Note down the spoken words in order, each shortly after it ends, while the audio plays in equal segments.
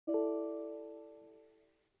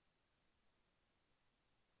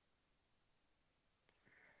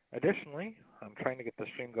Additionally, I'm trying to get the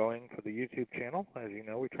stream going for the YouTube channel. As you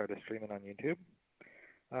know, we try to stream it on YouTube.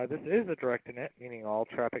 This is a direct-to-net, meaning all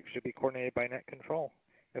traffic should be coordinated by net control.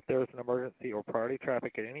 If there is an emergency or priority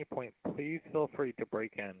traffic at any point, please feel free to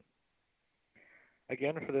break in.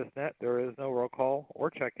 Again, for this net, there is no roll call or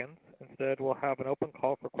check-ins. Instead, we'll have an open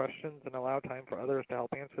call for questions and allow time for others to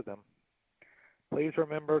help answer them. Please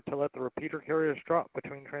remember to let the repeater carriers drop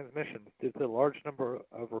between transmissions due to the large number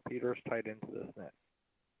of repeaters tied into this net.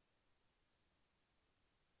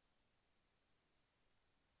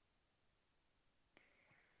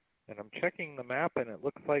 And I'm checking the map, and it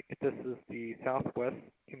looks like this is the Southwest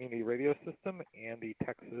Community Radio System and the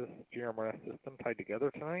Texas GMRS system tied together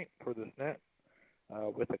tonight for this net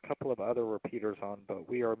with a couple of other repeaters on, but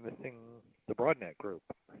we are missing the BroadNet group.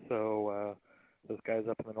 So those guys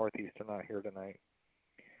up in the Northeast are not here tonight.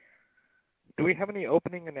 Do we have any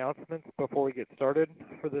opening announcements before we get started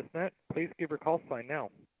for this net? Please give your call sign now.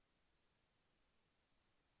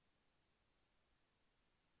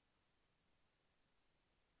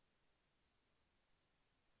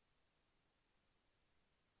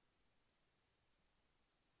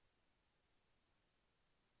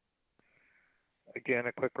 Again,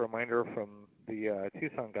 a quick reminder from the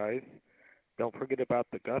Tucson guys, don't forget about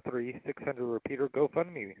the Guthrie 600 Repeater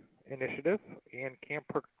GoFundMe initiative and Camp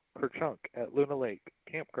Kerchunk at Luna Lake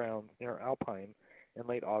Campgrounds near Alpine in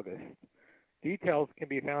late August. Details can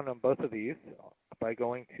be found on both of these by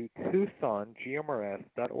going to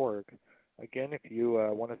TucsonGMRS.org. Again, if you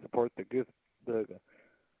want to support the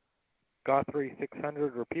Guthrie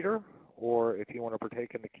 600 Repeater, or if you want to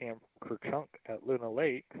partake in the Camp Kerchunk at Luna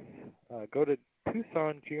Lakes, go to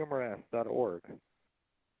TucsonGMRS.org.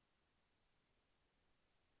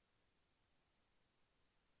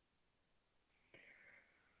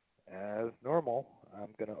 As normal,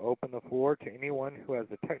 I'm going to open the floor to anyone who has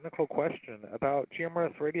a technical question about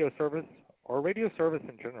GMRS radio service or radio service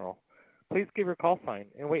in general. Please give your call sign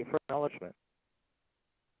and wait for acknowledgement.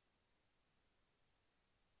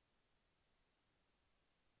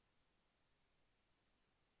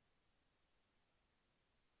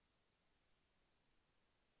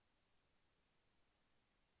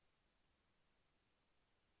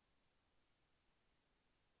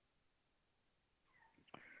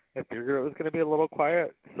 I figured it was going to be a little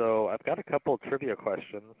quiet, so I've got a couple of trivia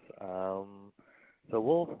questions.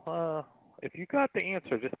 If you got the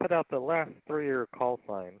answer, just put out the last three of your call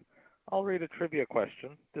sign. I'll read a trivia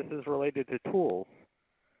question. This is related to tools.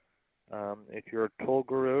 If you're a tool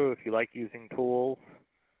guru, if you like using tools,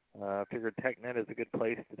 I figured TechNet is a good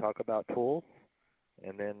place to talk about tools.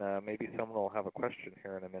 And then maybe someone will have a question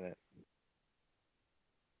here in a minute.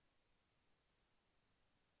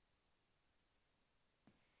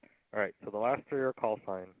 All right, so the last three are call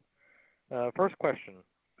sign. First question.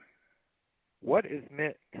 What is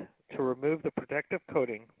meant to remove the protective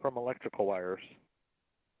coating from electrical wires?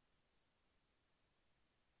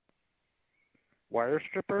 Wire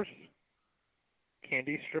strippers,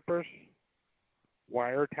 candy strippers,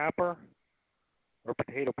 wire tapper, or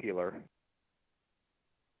potato peeler?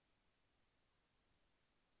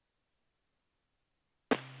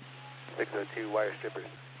 602 wire strippers.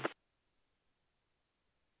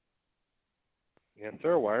 Yes,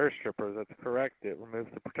 sir, wire strippers, that's correct. It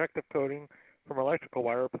removes the protective coating from electrical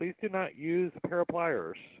wire. Please do not use a pair of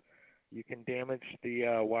pliers. You can damage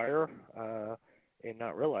the wire and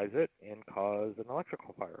not realize it and cause an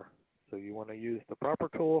electrical fire. So you want to use the proper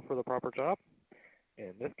tool for the proper job.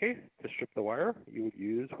 In this case, to strip the wire, you would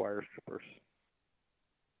use wire strippers.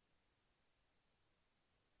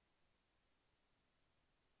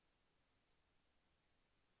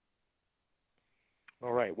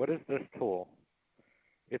 All right, what is this tool?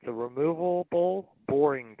 It's a removable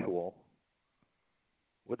boring tool.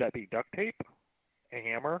 Would that be duct tape, a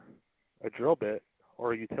hammer, a drill bit,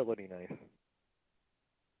 or a utility knife?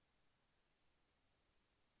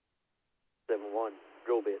 71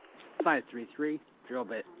 drill bit. 533 drill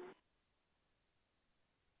bit.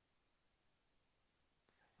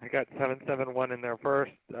 I got 771 in there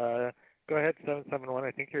first. Go ahead, 771.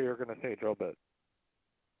 I think you're going to say drill bit.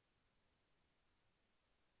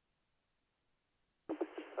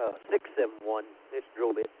 671. It's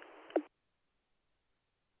drill bit.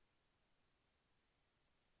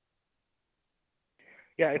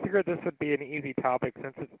 Yeah, I figured this would be an easy topic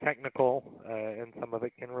since it's technical and some of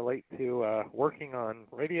it can relate to working on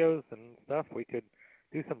radios and stuff. We could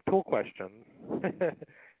do some tool questions.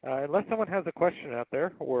 Unless someone has a question out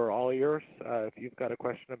there, we're all ears. If you've got a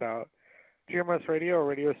question about GMRS radio or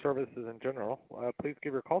radio services in general, please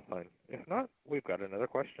give your call sign. If not, we've got another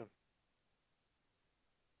question.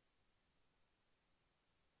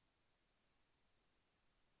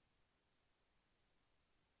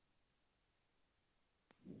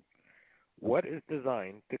 What is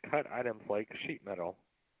designed to cut items like sheet metal?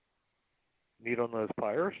 Needle nose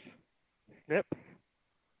pliers, snips,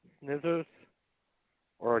 scissors,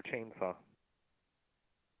 or a chainsaw?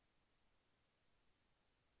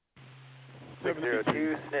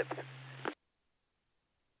 602, snips.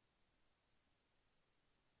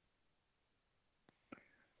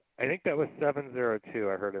 I think that was 702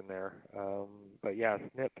 I heard in there. But yeah,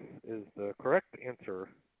 snips is the correct answer.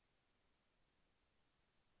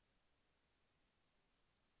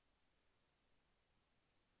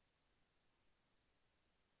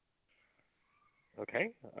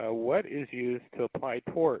 Okay. What is used to apply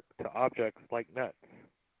torque to objects like nuts?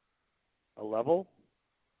 A level,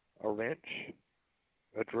 a wrench,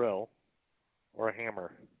 a drill, or a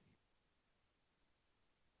hammer?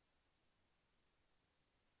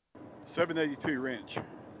 782 wrench.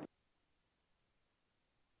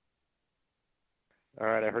 All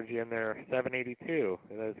right, I heard you in there. 782.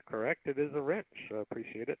 That is correct. It is a wrench.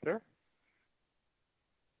 Appreciate it, sir.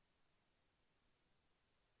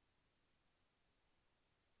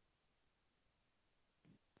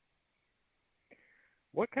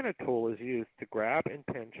 What kind of tool is used to grab and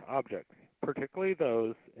pinch objects, particularly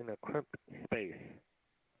those in a crimped space?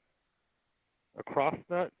 A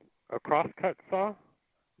crosscut saw,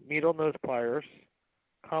 needle nose pliers,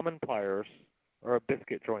 common pliers, or a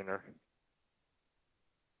biscuit joiner?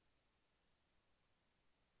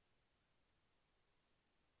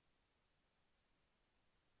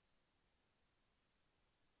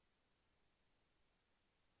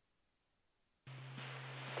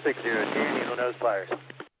 Six zero two, needle nose pliers.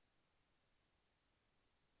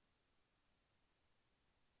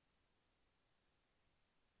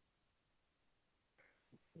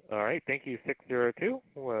 All right, thank you, 602.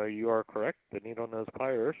 Well, you are correct. The needle nose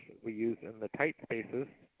pliers we use in the tight spaces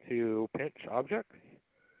to pinch objects.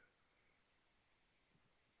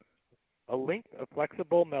 A length of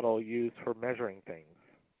flexible metal used for measuring things.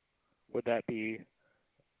 Would that be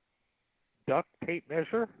duct tape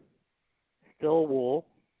measure, steel wool,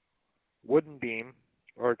 wooden beam,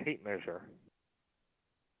 or a tape measure?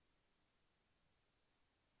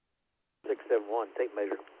 671, tape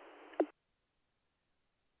measure.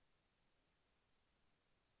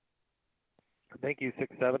 Thank you,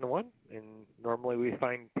 671. And normally we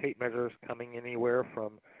find tape measures coming anywhere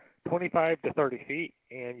from 25 to 30 feet,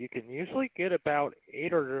 and you can usually get about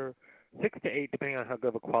 6 to 8, depending on how good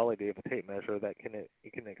of a quality of a tape measure that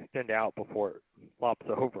it can extend out before it flops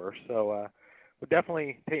over. So, but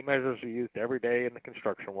definitely tape measures are used every day in the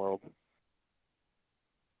construction world.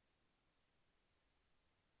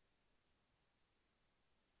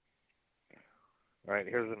 All right,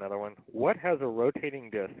 here's another one. What has a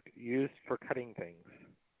rotating disc used for cutting things?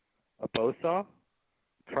 A bow saw,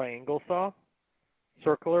 triangle saw,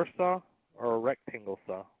 circular saw, or a rectangle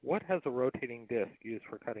saw? What has a rotating disc used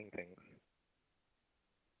for cutting things?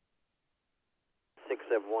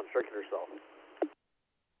 671, circular saw.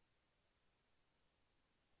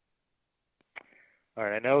 All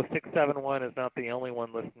right, I know 671 is not the only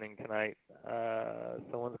one listening tonight.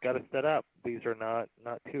 Someone's got to set up. These are not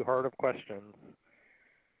too hard of questions.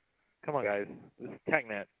 Come on, guys. This is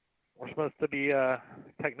TechNet. We're supposed to be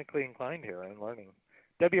technically inclined here and learning.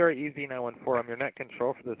 WREZ914, I'm your net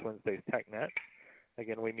control for this Wednesday's TechNet.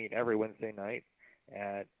 Again, we meet every Wednesday night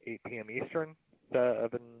at 8 p.m. Eastern,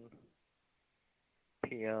 7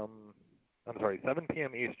 p.m.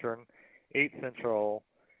 Eastern, 8 Central.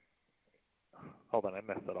 Hold on, I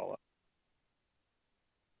messed that all up.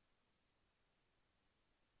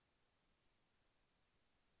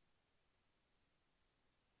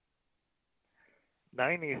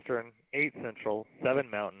 9 Eastern, 8 Central, 7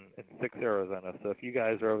 Mountain, and 6 Arizona. So if you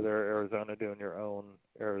guys are over there in Arizona doing your own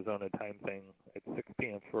Arizona time thing, it's 6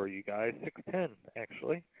 p.m. for you guys, 6:10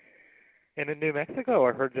 actually. And in New Mexico,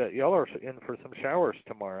 I heard that y'all are in for some showers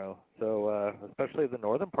tomorrow, so especially the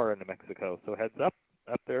northern part of New Mexico. So heads up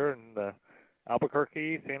there in the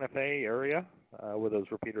Albuquerque, Santa Fe area, where those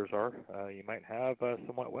repeaters are. You might have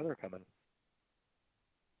some wet weather coming.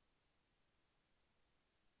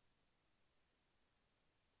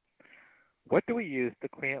 What do we use to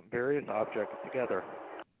clamp various objects together?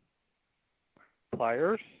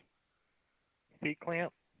 Pliers,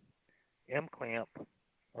 C-clamp, M-clamp,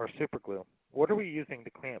 or superglue? What are we using to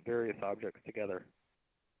clamp various objects together?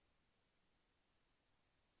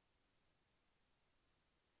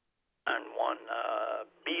 And one,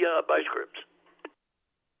 vice grips.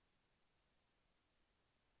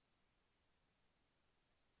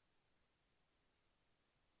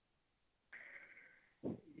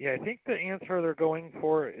 Yeah, I think the answer they're going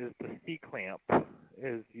for is the C-clamp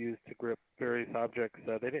is used to grip various objects.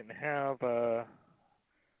 They didn't have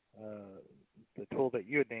tool that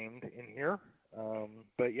you had named in here.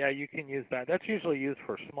 But yeah, you can use that. That's usually used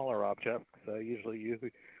for smaller objects. Usually you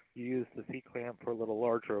use the C-clamp for a little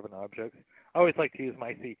larger of an object. I always like to use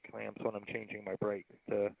my C-clamps when I'm changing my brakes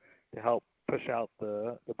to help push out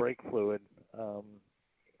the brake fluid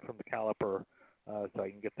from the caliper so I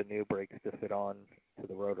can get the new brakes to fit on to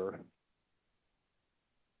the rotor.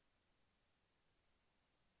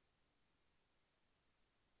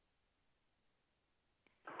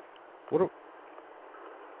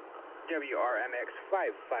 WRMX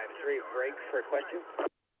 553, brake for a question.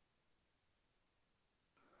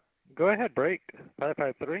 Go ahead, brake,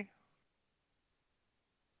 553.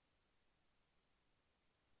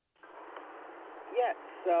 Yeah,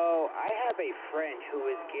 so I have a friend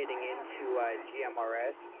who is getting into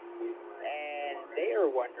GMRS, and they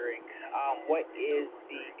are wondering what is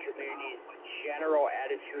the community's general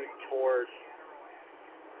attitude towards,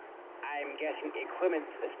 I'm guessing, equipment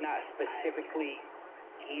that's not specifically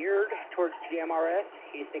geared towards GMRS.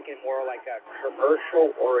 He's thinking more like a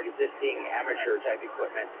commercial or existing amateur type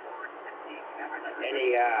equipment.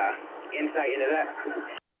 Any insight into that?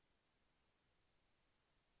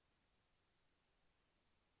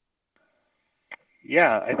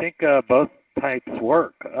 Yeah, I think both types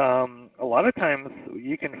work. A lot of times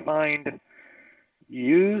you can find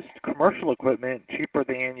used commercial equipment cheaper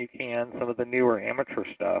than you can some of the newer amateur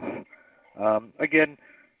stuff. Again,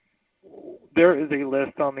 there is a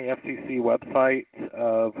list on the FCC website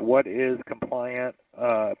of what is compliant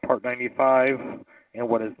Part 95 and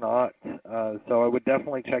what is not. So I would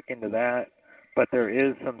definitely check into that. But there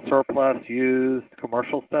is some surplus used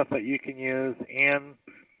commercial stuff that you can use and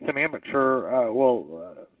some amateur,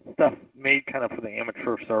 stuff made kind of for the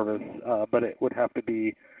amateur service, but it would have to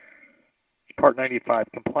be Part 95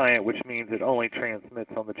 compliant, which means it only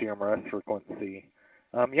transmits on the GMRS frequency.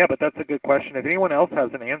 Yeah, but that's a good question. If anyone else has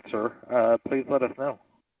an answer, please let us know.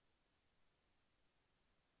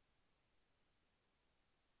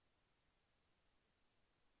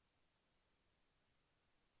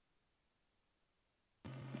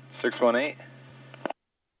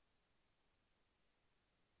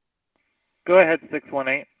 Go ahead,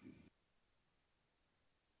 618.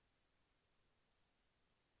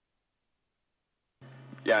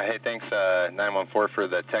 Yeah, hey, thanks 914 for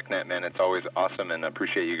the TechNet, man. It's always awesome, and I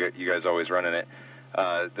appreciate you guys always running it.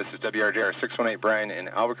 This is WRJR 618 Brian in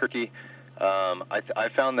Albuquerque. I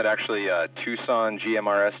found that actually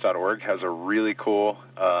TucsonGMRS.org has a really cool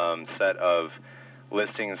set of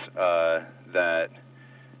listings that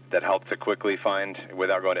help to quickly find,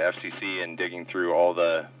 without going to FCC and digging through all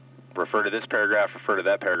the refer to this paragraph, refer to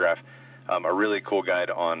that paragraph, a really cool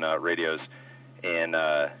guide on radios. And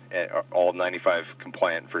all 95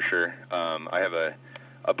 compliant for sure. I have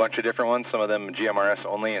a bunch of different ones, some of them GMRS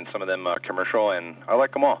only and some of them commercial, and I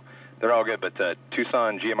like them all. They're all good, but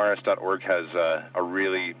TucsonGMRS.org has a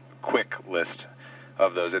really quick list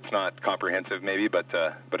of those. It's not comprehensive maybe, but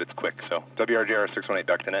it's quick. So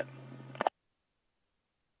WRJR618.net.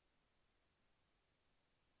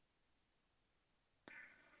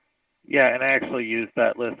 Yeah, and I actually used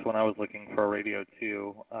that list when I was looking for a radio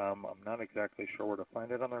too. I'm not exactly sure where to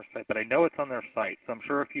find it on their site, but I know it's on their site. So I'm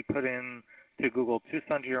sure if you put in to Google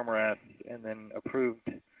Tucson GMRS and then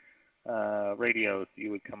approved radios,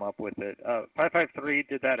 you would come up with it. 553,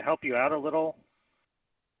 did that help you out a little?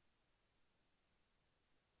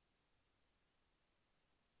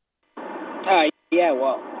 Yeah,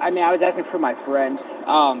 well, I mean, I was asking for my friend,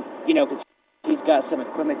 because he's got some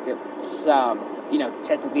equipment that's,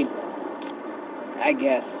 technically, I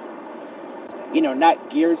guess,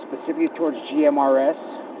 not geared specifically towards GMRS,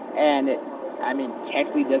 and it,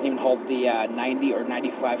 technically doesn't even hold the 90 or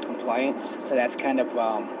 95 compliance, so that's kind of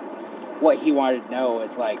what he wanted to know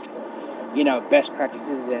is, best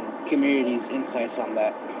practices and community's insights on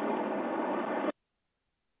that.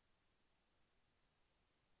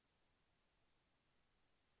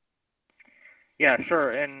 Yeah,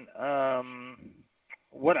 sure, and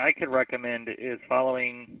what I could recommend is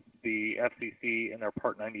following the FCC and their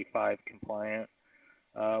Part 95 compliant.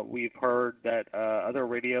 We've heard that other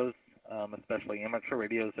radios, especially amateur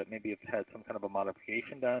radios that maybe have had some kind of a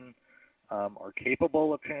modification done, are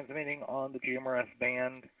capable of transmitting on the GMRS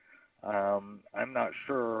band. I'm not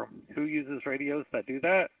sure who uses radios that do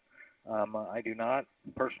that. I do not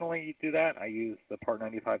personally do that. I use the Part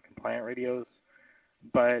 95 compliant radios.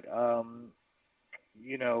 But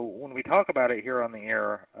when we talk about it here on the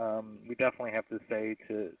air, we definitely have to say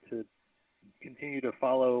to continue to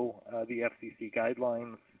follow the FCC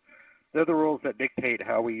guidelines. They're the rules that dictate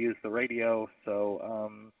how we use the radio, so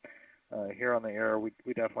here on the air we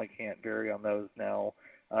definitely can't vary on those now.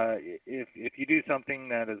 If you do something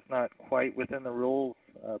that is not quite within the rules,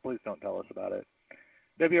 please don't tell us about it.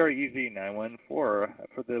 WREZ914 for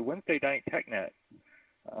the Wednesday night TechNet.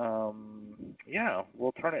 Yeah,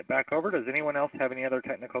 we'll turn it back over. Does anyone else have any other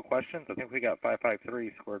technical questions? I think we got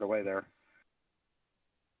 553 squared away there.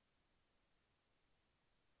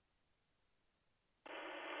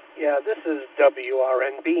 Yeah, this is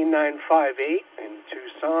WRNB 958 in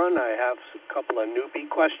Tucson. I have a couple of newbie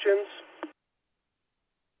questions.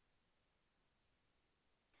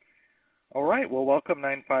 All right, well, welcome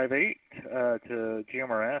 958 to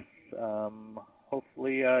GMRS.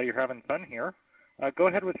 Hopefully you're having fun here. Go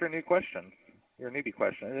ahead with your new questions, your newbie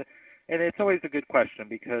question. And it's always a good question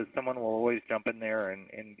because someone will always jump in there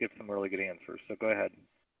and give some really good answers. So go ahead.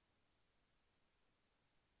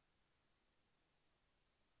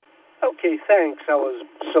 Okay, thanks. I was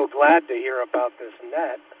so glad to hear about this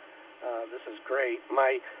net. This is great.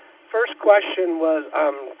 My first question was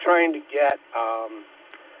I'm trying to get,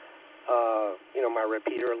 my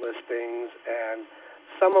repeater listings, and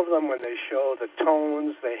some of them, when they show the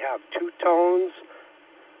tones, they have two tones,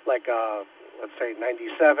 like let's say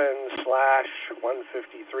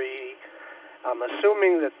 97/153. I'm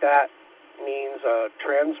assuming that means a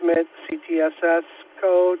transmit CTSS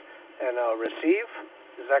code and a receive.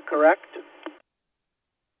 Is that correct?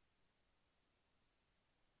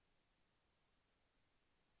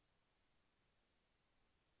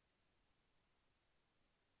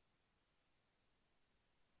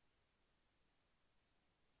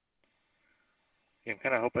 I'm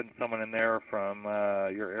kind of hoping someone in there from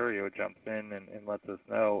your area jumps in and lets us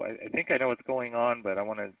know. I think I know what's going on, but I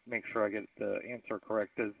want to make sure I get the answer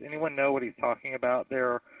correct. Does anyone know what he's talking about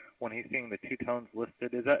there when he's seeing the two tones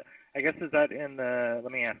listed? Is that in the,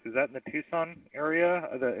 let me ask, is that in the Tucson area,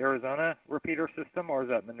 the Arizona repeater system, or is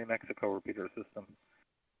that in the New Mexico repeater system?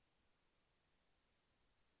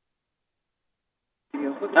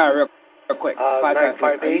 Real quick,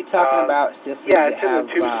 558. Are you talking about systems yeah, that it's in have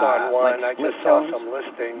the Tucson one. like I just tones? saw some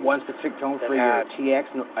listings. One specific tone for your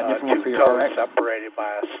TX, a different one for your two tones RX? separated by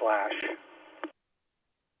a slash.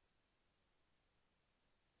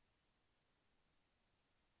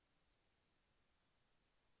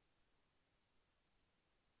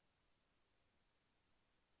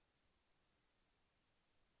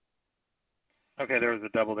 Okay, there was a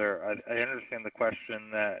double there. I understand the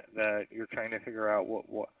question that you're trying to figure out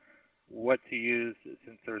what to use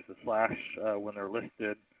since there's a slash when they're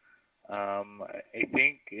listed. I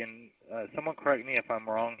think, someone correct me if I'm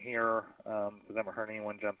wrong here, because I haven't heard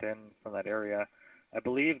anyone jump in from that area. I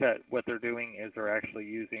believe that what they're doing is they're actually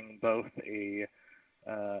using both a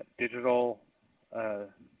digital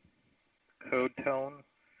code tone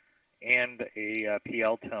and a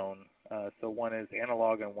PL tone. So one is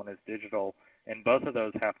analog and one is digital, and both of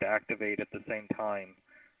those have to activate at the same time.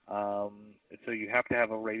 So you have to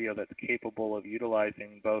have a radio that's capable of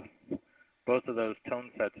utilizing both of those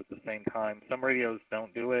tone sets at the same time. Some radios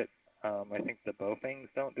don't do it. I think the Bofings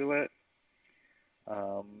don't do it.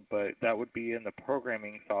 But that would be in the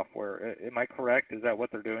programming software. Am I correct? Is that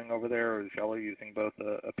what they're doing over there, or is y'all using both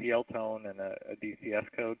a PL tone and a DCS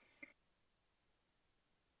code?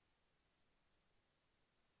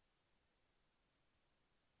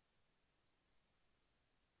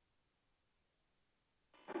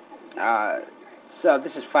 So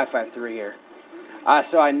this is 553 here.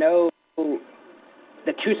 So I know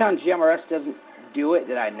the Tucson GMRS doesn't do it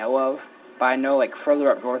that I know of, but I know like further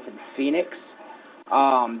up north in Phoenix,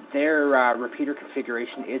 their repeater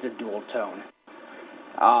configuration is a dual tone.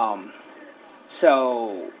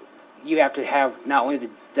 So you have to have not only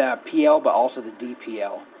the PL but also the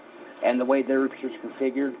DPL. And the way their repeater is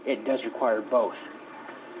configured, it does require both.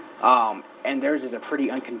 And theirs is a pretty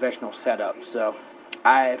unconventional setup. So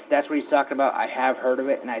if that's what he's talking about, I have heard of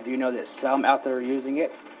it, and I do know that some out there are using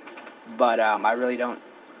it, but I really don't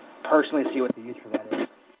personally see what the use for that is.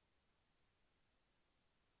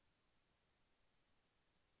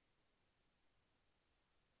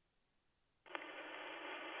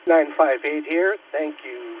 $958 here. Thank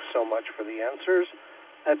you so much for the answers.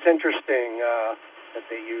 That's interesting that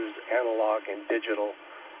they use analog and digital.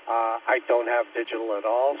 I don't have digital at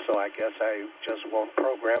all, so I guess I just won't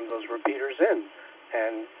program those repeaters in.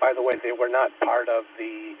 And by the way, they were not part of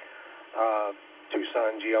the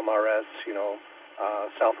Tucson GMRS,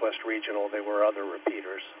 Southwest Regional. They were other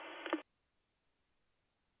repeaters.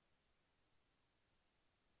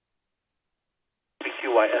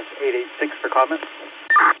 QYS 886 for comments.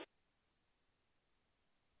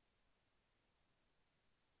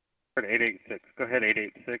 Go ahead, 886. Go ahead,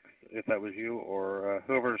 886, if that was you or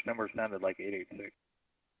whoever's number sounded like 886.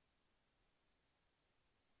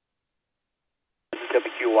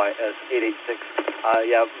 WQYS 886.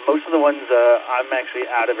 Yeah, most of the ones, I'm actually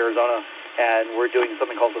out of Arizona, and we're doing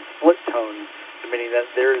something called the split tone, meaning that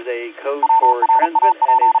there's a code for transmit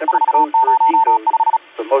and a separate code for decode.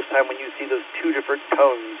 So most time when you see those two different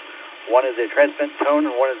tones, one is a transmit tone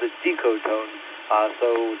and one is a decode tone.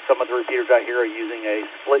 So some of the repeaters out here are using a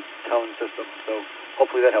split tone system. So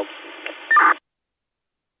hopefully that helps.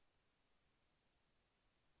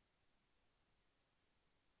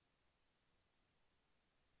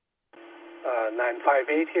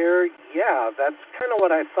 958 here. Yeah, that's kind of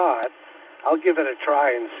what I thought. I'll give it a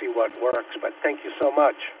try and see what works, but thank you so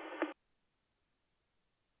much.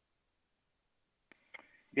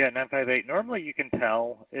 Yeah, 958. Normally you can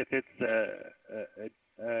tell if it's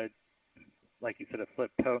like you said, a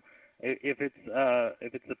flip tone. If it's a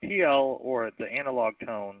PL or the analog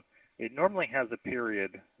tone, it normally has a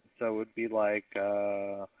period, so it would be like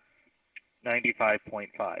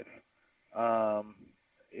 95.5.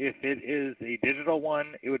 If it is a digital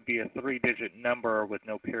one, it would be a 3-digit number with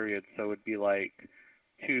no period, so it would be like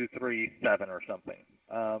 237 or something.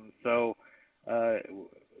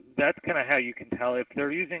 That's kind of how you can tell. If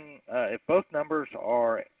they're using, if both numbers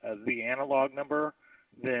are the analog number,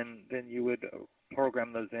 then you would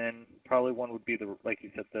program those in. Probably one would be like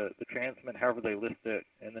you said, the transmit, however they list it,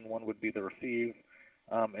 and then one would be the receive.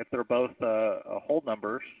 If they're both whole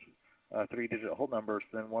numbers, 3-digit whole numbers,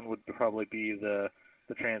 then one would probably be the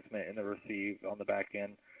transmit and the receive on the back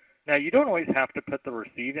end. Now, you don't always have to put the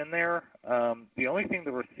receive in there. The only thing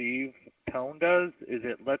the receive tone does is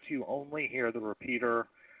it lets you only hear the repeater.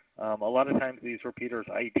 A lot of times these repeaters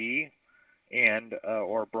ID and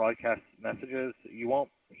or broadcast messages, you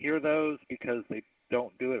won't hear those because they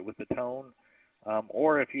don't do it with the tone.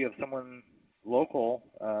 Or if you have someone local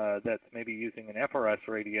that's maybe using an FRS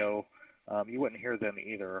radio, you wouldn't hear them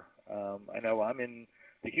either. I know I'm in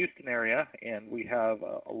the Houston area, and we have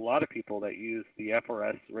a lot of people that use the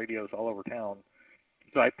FRS radios all over town.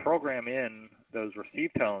 So I program in those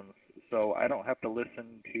receive tones so I don't have to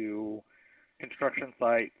listen to construction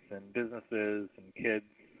sites and businesses and kids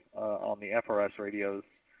on the FRS radios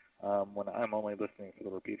when I'm only listening for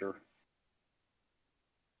the repeater.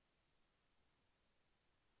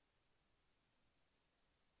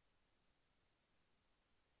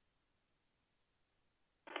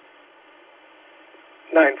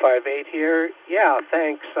 $958 here. Yeah,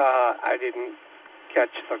 thanks. I didn't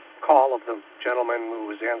catch the call of the gentleman who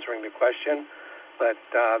was answering the question, but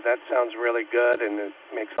that sounds really good, and it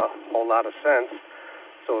makes a whole lot of sense.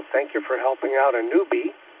 So thank you for helping out a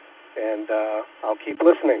newbie, and I'll keep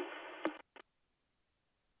listening.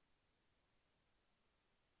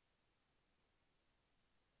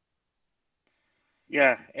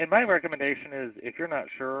 Yeah, and my recommendation is if you're not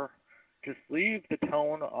sure, just leave the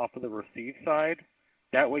tone off of the receive side.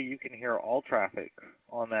 That way you can hear all traffic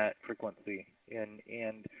on that frequency, and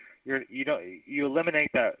you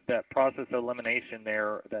eliminate that process of elimination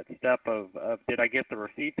there, that step of did I get the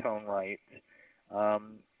receive tone right?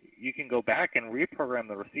 You can go back and reprogram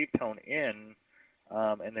the receive tone in,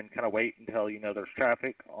 and then kind of wait until you know there's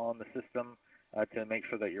traffic on the system to make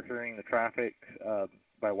sure that you're hearing the traffic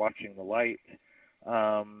by watching the light.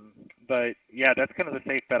 But yeah, that's kind of the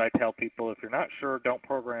safe bet I tell people. If you're not sure, don't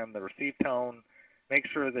program the receive tone. Make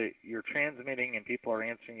sure that you're transmitting and people are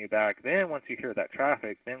answering you back. Then once you hear that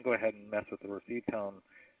traffic, then go ahead and mess with the receive tone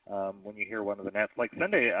when you hear one of the nets. Like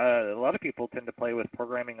Sunday, a lot of people tend to play with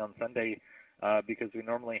programming on Sunday because we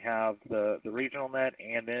normally have the regional net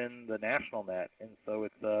and then the national net. And so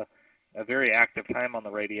it's a very active time on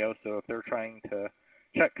the radio. So if they're trying to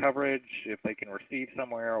check coverage, if they can receive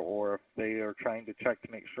somewhere, or if they are trying to check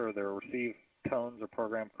to make sure their receive tones are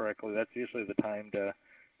programmed correctly, that's usually the time to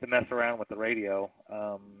mess around with the radio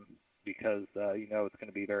because you know it's going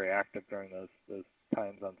to be very active during those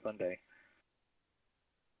times on Sunday.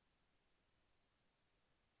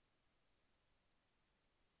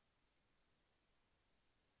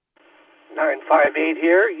 $958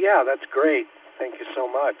 here. Yeah, that's great. Thank you so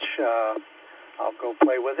much. I'll go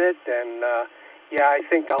play with it, and yeah, I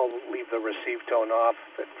think I'll leave the receive tone off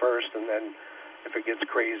at first, and then if it gets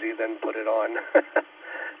crazy, then put it on.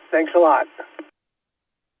 Thanks a lot.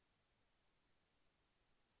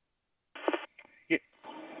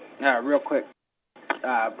 Real quick,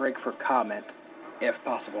 break for comment, if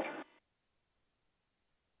possible.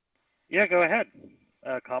 Yeah, go ahead.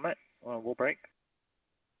 Comment. We'll break.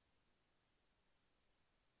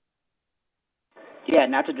 Yeah,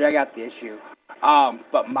 not to drag out the issue,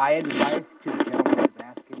 but my advice to the gentleman who's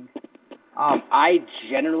asking, I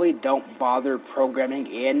generally don't bother programming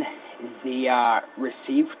in the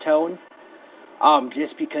receive tone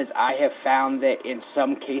just because I have found that in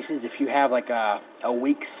some cases, if you have like a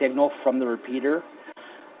weak signal from the repeater,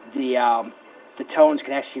 the tones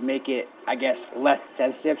can actually make it, I guess, less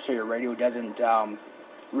sensitive, so your radio doesn't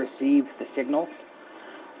receive the signal.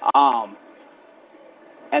 And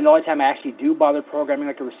the only time I actually do bother programming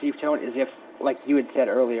like a receive tone is if, like you had said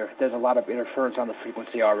earlier, there's a lot of interference on the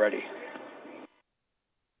frequency already.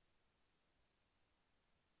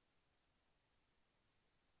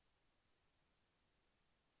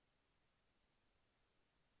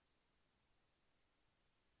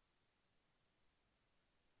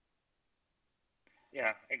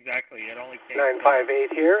 Yeah, exactly. It only takes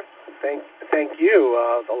 958 here. Thank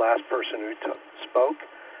you, the last person who spoke.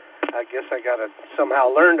 I guess I got to somehow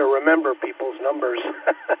learn to remember people's numbers.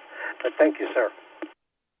 But thank you, sir.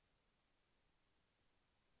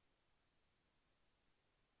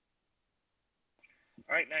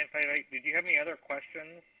 All right, 958. Did you have any other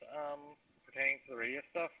questions pertaining to the radio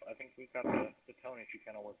stuff? I think we've got the tone issue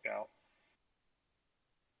kind of worked out.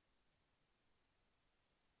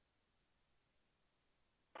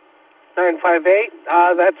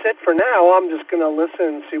 That's it for now. I'm just going to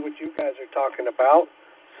listen and see what you guys are talking about.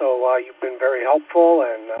 So you've been very helpful,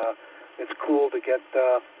 and it's cool to get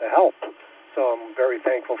the help. So I'm very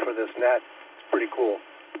thankful for this net. It's pretty cool.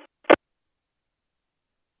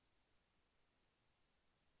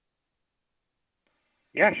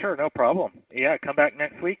 Yeah, sure, no problem. Yeah, come back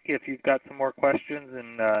next week if you've got some more questions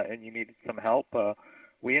and you needed some help.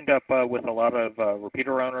 We end up with a lot of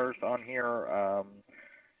repeater owners on here.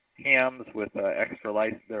 Hams with extra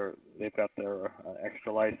license, they've got their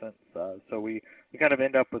extra license. So we kind of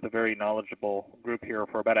end up with a very knowledgeable group here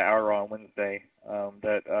for about an hour on Wednesday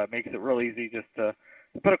that makes it real easy just to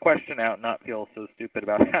put a question out and not feel so stupid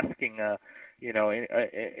about asking.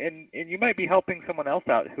 And you might be helping someone else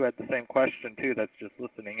out who had the same question too. That's just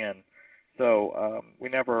listening in. So we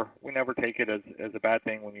never take it as a bad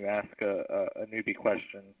thing when you ask a newbie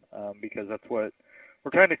question because that's what we're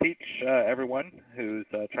trying to teach everyone who's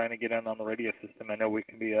trying to get in on the radio system. I know it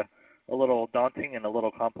can be a little daunting and a little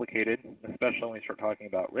complicated, especially when we start talking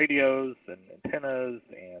about radios and antennas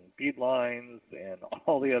and bead lines and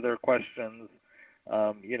all the other questions,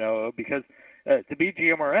 because to be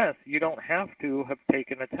GMRS, you don't have to have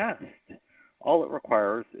taken a test. All it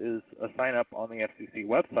requires is a sign up on the FCC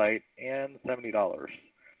website and $70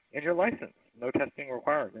 and your license. No testing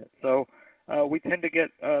requirement. So we tend to get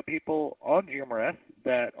people on GMRS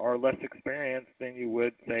that are less experienced than you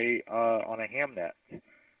would say on a ham net.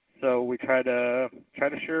 So we try to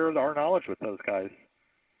share our knowledge with those guys.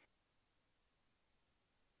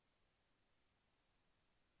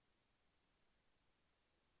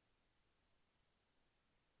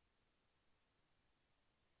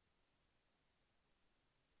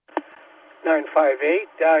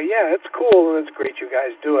 $958. Yeah, it's cool and it's great you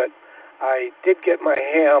guys do it. I did get my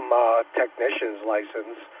ham technician's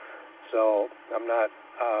license, so I'm not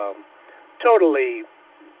totally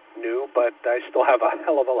new, but I still have a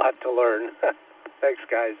hell of a lot to learn. Thanks,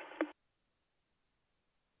 guys.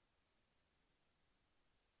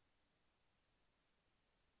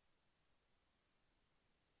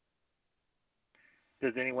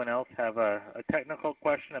 Does anyone else have a technical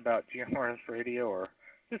question about GMRS radio or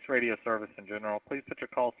just radio service in general? Please put your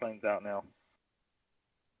call signs out now.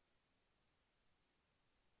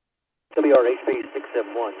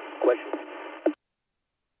 WRH671, question.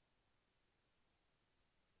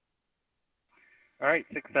 All right,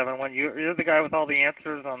 671. You're the guy with all the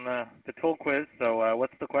answers on the tool quiz. So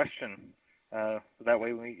what's the question? So that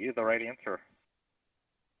way we get the right answer.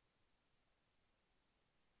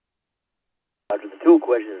 The tool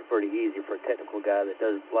question is pretty easy for a technical guy that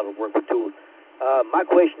does a lot of work with tools. My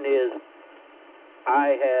question is,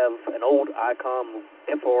 I have an old ICOM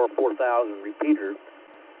FR4000 repeater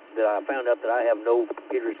that I found out that I have no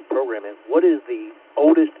computers to program in. What is the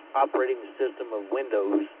oldest operating system of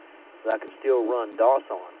Windows that I can still run DOS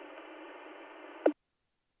on?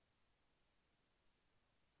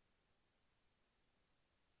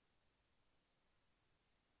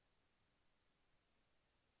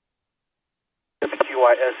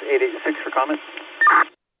 WQIS 886 for comment.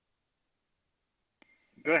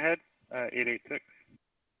 Go ahead, 886.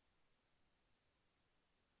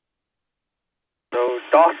 So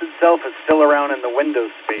DOS itself is still around in the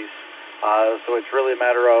Windows space. So it's really a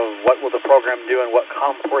matter of what will the program do and what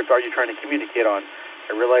COM ports are you trying to communicate on.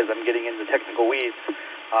 I realize I'm getting into technical weeds,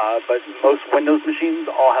 but most Windows machines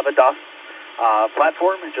all have a DOS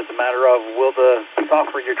platform. It's just a matter of will the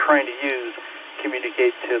software you're trying to use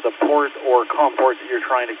communicate to the port or COM port that you're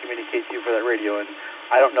trying to communicate to for that radio. And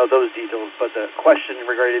I don't know those details, but the question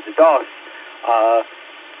regarding to DOS,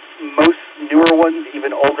 Most newer ones,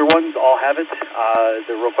 even older ones, all have it.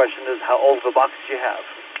 The real question is, how old of a box do you have?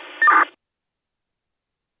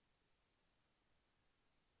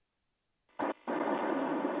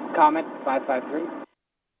 Comment 553.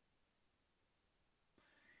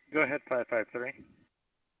 Go ahead, 553.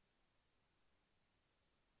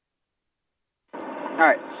 All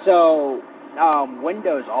right, so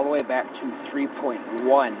Windows all the way back to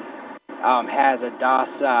 3.1 has a DOS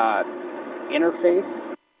interface,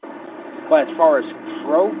 but as far as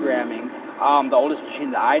programming, the oldest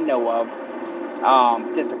machine that I know of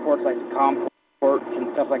that supports like the COM ports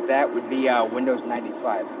and stuff like that would be Windows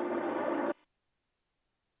 95.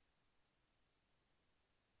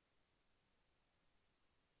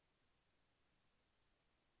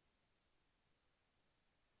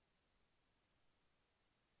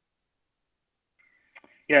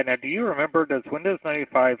 Yeah, now do you remember, does Windows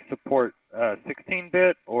 95 support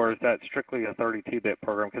 16-bit, or is that strictly a 32-bit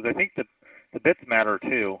program? Because I think that the bits matter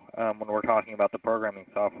too when we're talking about the programming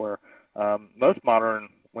software. Most modern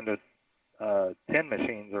Windows 10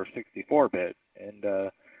 machines are 64-bit, and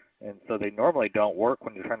so they normally don't work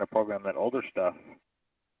when you're trying to program that older stuff.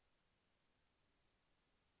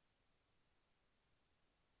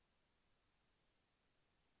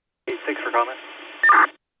 Thanks for comment.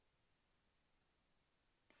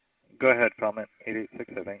 Go ahead, comment 886,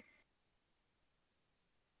 I think.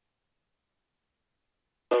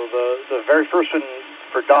 So the very first one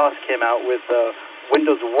for DOS came out with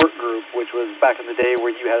Windows Workgroup, which was back in the day where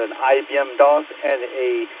you had an IBM DOS and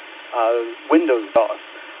a Windows DOS.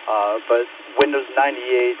 But Windows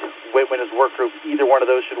 98, Windows Workgroup, either one of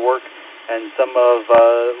those should work. And some of,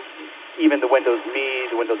 even the Windows Me,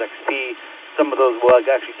 the Windows XP, some of those will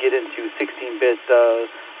actually get into 16-bit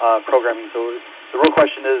programming. So the real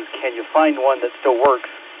question is, can you find one that still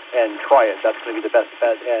works and try it? That's going to be the best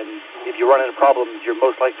bet. And if you run into problems, you're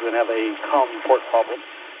most likely going to have a COM port problem,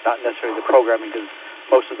 not necessarily the programming, because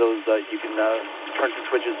most of those you can turn some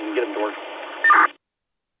switches and get them to work.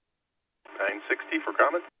 960 for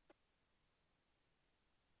comment.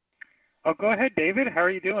 Oh, go ahead, David. How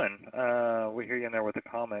are you doing? We hear you in there with a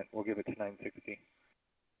comment. We'll give it to 960.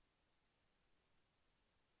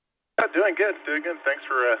 Doing good. Thanks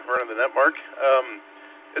for running the net, Mark.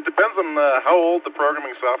 It depends on how old the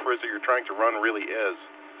programming software is that you're trying to run really is.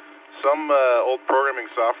 Some old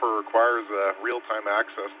programming software requires real-time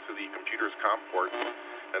access to the computer's COM port,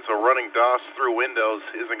 and so running DOS through Windows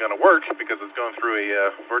isn't going to work because it's going through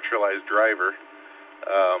a virtualized driver.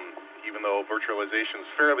 Even though virtualization is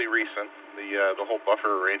fairly recent, the whole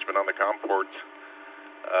buffer arrangement on the COM ports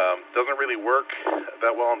doesn't really work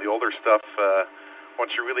that well on the older stuff.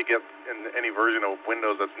 Once you really get in any version of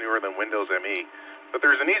Windows that's newer than Windows ME. But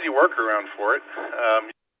there's an easy workaround for it.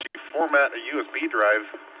 You format a USB drive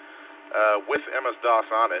with MS-DOS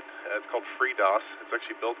on it. It's called FreeDOS. It's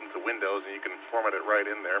actually built into Windows, and you can format it right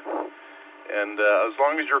in there. And as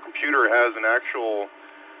long as your computer has an actual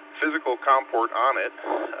physical COM port on it,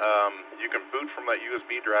 you can boot from that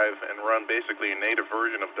USB drive and run basically a native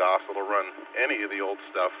version of DOS that'll run any of the old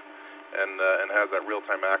stuff and has that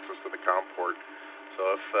real-time access to the COM port. So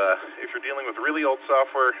if you're dealing with really old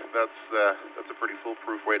software, that's a pretty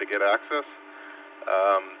foolproof way to get access.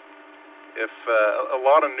 If a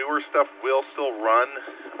lot of newer stuff will still run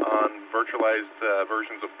on virtualized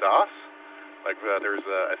versions of DOS, like there's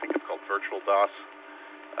I think it's called Virtual DOS,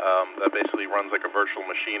 that basically runs like a virtual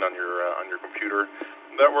machine on your computer.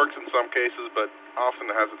 That works in some cases, but often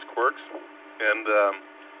has its quirks. And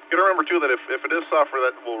you gotta remember too that if it is software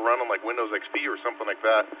that will run on like Windows XP or something like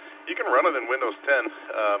that, you can run it in Windows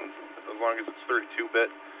 10 as long as it's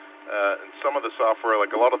 32-bit. And some of the software,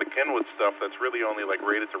 like a lot of the Kenwood stuff that's really only like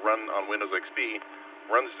rated to run on Windows XP,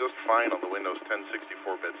 runs just fine on the Windows 10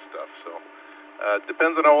 64-bit stuff. So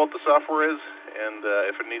depends on how old the software is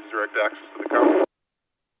and if it needs direct access to the COM.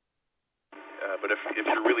 But if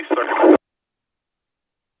you're really stuck on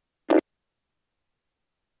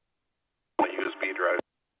a USB drive.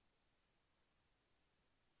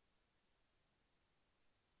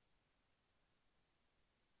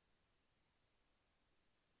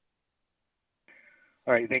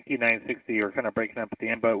 All right, thank you, 960. You were kind of breaking up at the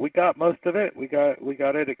end, but we got most of it. We got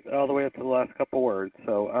it all the way up to the last couple words.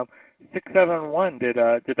 So 671, did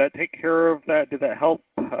that take care of that? Did that help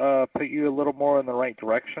put you a little more in the right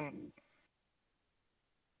direction?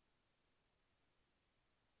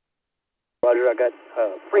 Roger, I got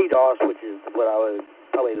FreeDOS, which is what I was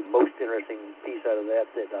probably the most interesting piece out of that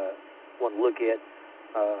I want to look at.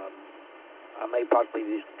 I may possibly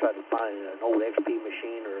just try to find an old XP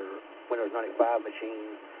machine or Windows 95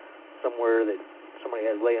 machine somewhere that somebody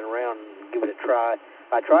has laying around and give it a try.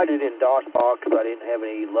 I tried it in DOSBox, but I didn't have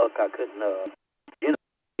any luck. I couldn't generate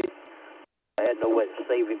it. I had no way to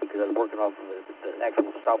save it because I was working off of the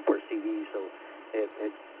actual software CD, so it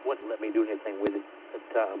wouldn't let me do anything with it at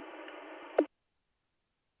the time.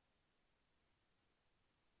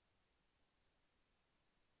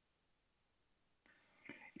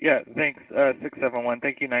 Yeah, thanks, 671.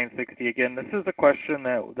 Thank you, 960. Again, this is a question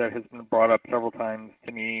that has been brought up several times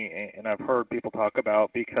to me, and I've heard people talk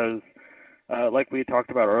about because, like we talked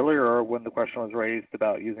about earlier when the question was raised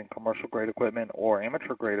about using commercial-grade equipment or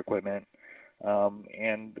amateur-grade equipment,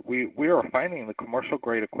 and we are finding the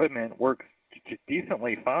commercial-grade equipment works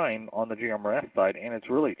decently fine on the GMRS side, and it's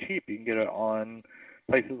really cheap. You can get it on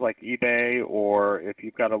places like eBay, or if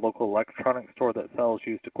you've got a local electronics store that sells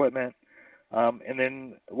used equipment. And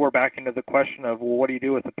then we're back into the question of, well, what do you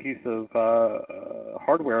do with a piece of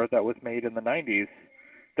hardware that was made in the 90s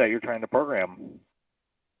that you're trying to program?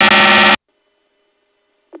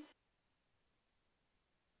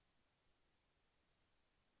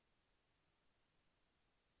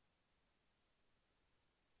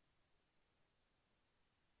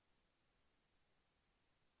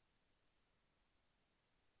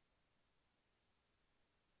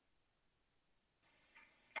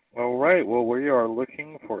 All right. Well, we are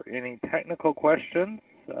looking for any technical questions.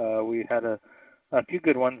 We had a few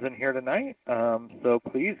good ones in here tonight. So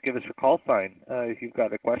please give us your call sign if you've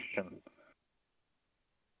got a question.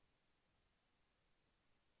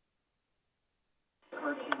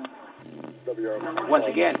 Once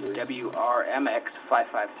again, WRMX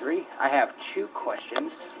 553. I have two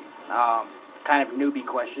questions, kind of newbie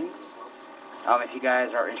questions, if you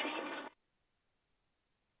guys are interested.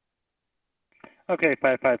 Okay,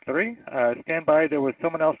 553. Stand by. There was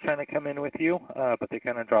someone else trying to come in with you, but they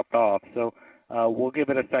kind of dropped off. So we'll give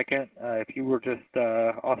it a second. If you were just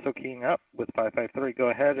also keying up with 553, go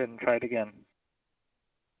ahead and try it again.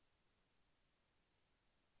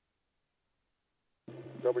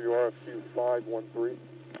 WRFQ 513.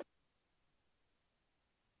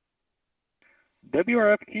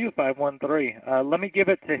 WRFQ 513. Let me give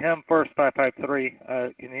it to him first, 553.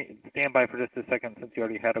 Can you stand by for just a second since you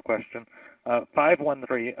already had a question?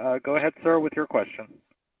 513. Go ahead, sir, with your question.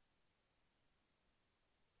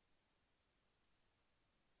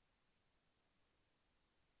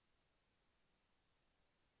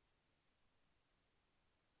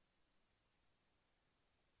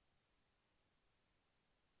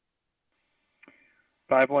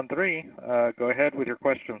 Go ahead with your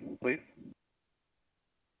question, please.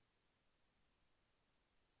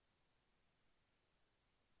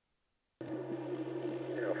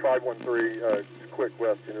 513, quick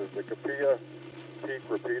question. Is the Capilla peak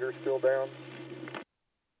repeater still down?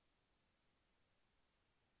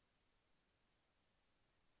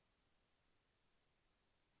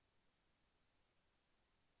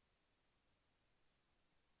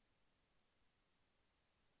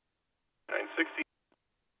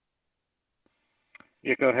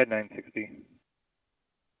 Yeah, go ahead, 960.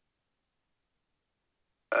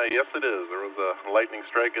 Yes, it is. There was a lightning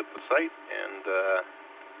strike at the site, and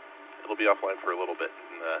it'll be offline for a little bit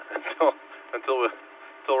until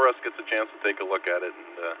Russ gets a chance to take a look at it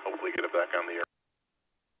and hopefully get it back on the air.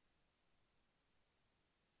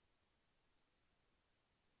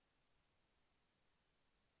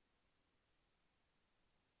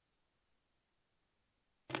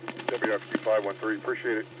 WFQ 513,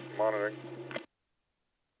 appreciate it. Monitoring.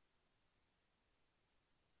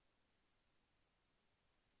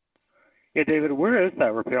 Yeah, David, where is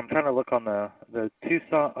that repeater? I'm trying to look on the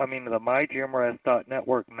Tucson, the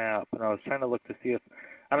myGMRS.network map, and I was trying to look to see if,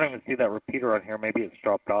 I don't even see that repeater on here. Maybe it's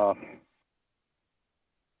dropped off.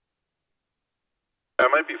 It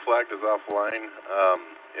might be flagged as offline.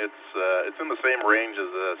 It's in the same range as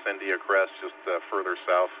Sandia Crest, just further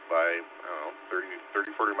south by, I don't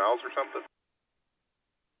know, 40 miles or something.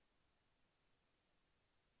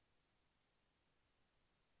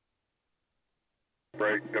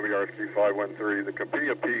 Break, WRSQ 513. The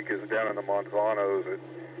Capilla Peak is down in the Manzanos. It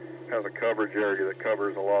has a coverage area that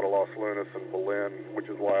covers a lot of Los Lunas and Belen, which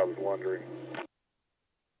is why I was wondering.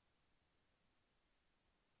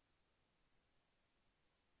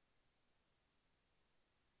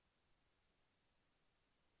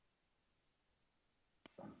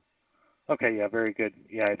 Okay, yeah, very good.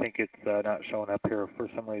 Yeah, I think it's not showing up here for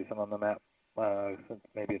some reason on the map, since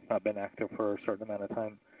maybe it's not been active for a certain amount of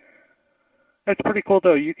time. That's pretty cool,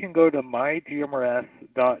 though. You can go to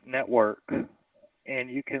myGMRS.network,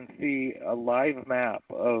 and you can see a live map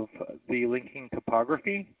of the linking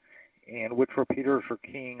topography and which repeaters are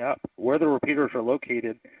keying up, where the repeaters are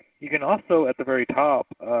located, You can also, at the very top,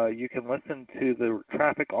 you can listen to the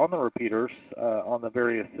traffic on the repeaters on the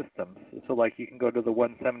various systems. So like you can go to the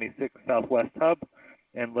 176 Southwest hub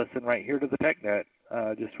and listen right here to the TechNet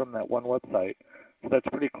just from that one website. So that's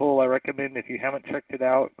pretty cool. I recommend, if you haven't checked it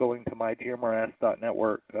out, going to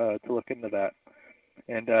mygmrs.network to look into that.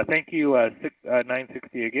 And thank you,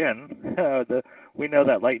 960 again. We know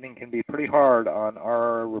that lightning can be pretty hard on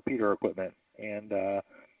our repeater equipment, and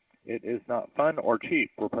it is not fun or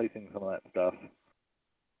cheap replacing some of that stuff.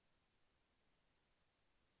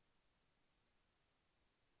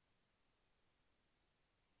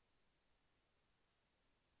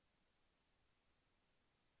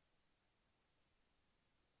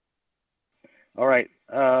 All right,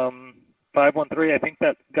 513, I think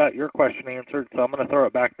that got your question answered, so I'm going to throw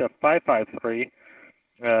it back to 553,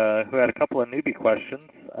 who had a couple of newbie questions.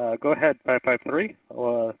 Go ahead, 553.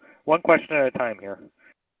 One question at a time here.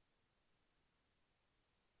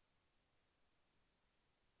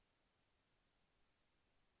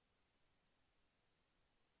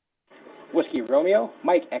 Whiskey Romeo,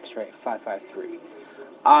 Mike X-Ray 553.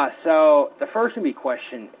 So the first newbie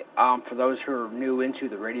question, for those who are new into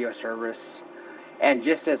the radio service, and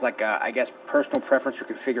just as like a, I guess, personal preference or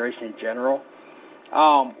configuration in general,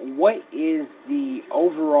 what is the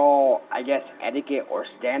overall, I guess, etiquette or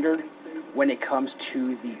standard when it comes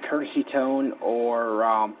to the courtesy tone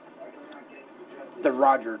or the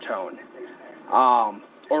Roger tone,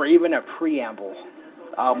 or even a preamble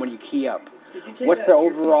when you key up? What's the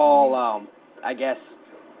overall, I guess,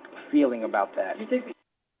 feeling about that? Leave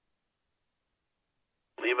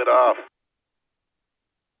it off.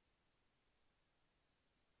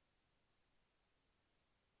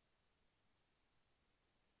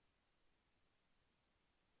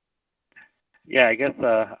 Yeah, I guess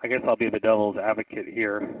I'll be the devil's advocate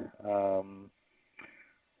here. Hold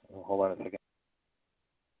on a second.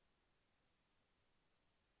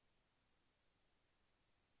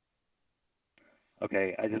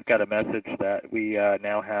 Okay, I just got a message that we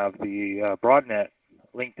now have the BroadNet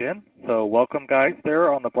linked in. So welcome, guys,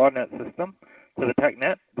 there on the BroadNet system to the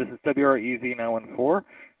TechNet. This is WREZ914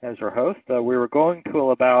 as your host. We were going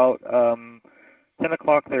till about 10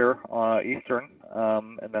 o'clock there Eastern,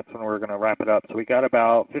 and that's when we're going to wrap it up. So we got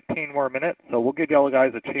about 15 more minutes, so we'll give y'all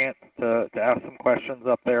guys a chance to ask some questions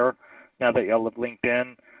up there now that y'all have linked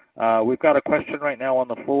in. We've got a question right now on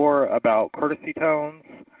the floor about courtesy tones,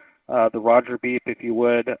 the Roger beep, if you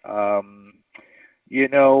would.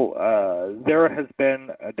 There has been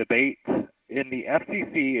a debate in the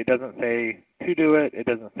FCC. It doesn't say to do it. It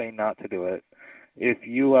doesn't say not to do it. If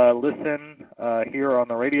you listen here on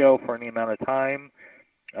the radio for any amount of time,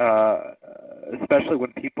 especially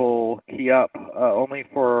when people key up only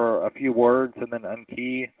for a few words and then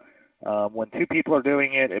unkey, when two people are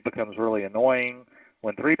doing it, it becomes really annoying.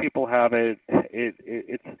 When three people have it,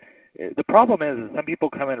 the problem is some people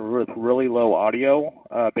come in with really low audio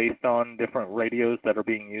based on different radios that are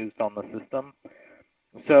being used on the system.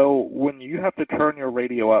 So when you have to turn your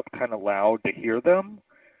radio up kind of loud to hear them,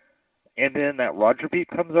 and then that Roger beep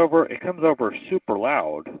comes over, it comes over super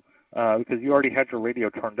loud because you already had your radio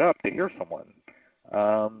turned up to hear someone.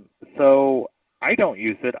 So I don't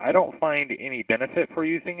use it. I don't find any benefit for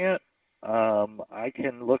using it. I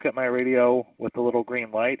can look at my radio with the little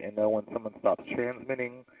green light and know when someone stops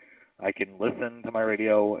transmitting. I can listen to my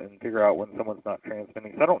radio and figure out when someone's not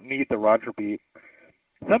transmitting. So I don't need the Roger beep.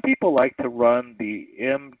 Some people like to run the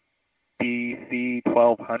MBC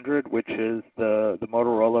 1200, which is the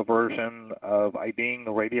Motorola version of IDing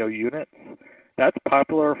the radio units. That's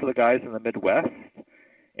popular for the guys in the Midwest,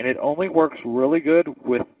 and it only works really good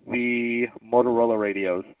with the Motorola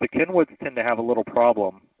radios. The Kenwoods tend to have a little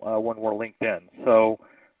problem when we're linked in. So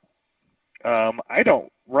I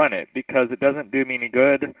don't run it because it doesn't do me any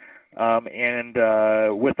good. And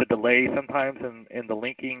with the delay sometimes in the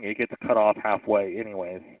linking, it gets cut off halfway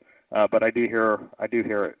anyways. But I do hear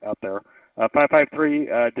it out there. 553,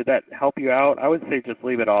 did that help you out? I would say just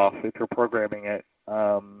leave it off if you're programming it.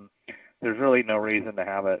 There's really no reason to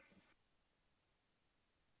have it.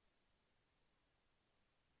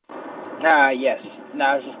 Yes. No,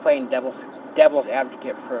 I was just playing devil's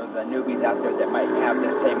advocate for the newbies out there that might have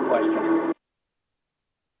the same question.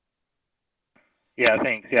 Yeah,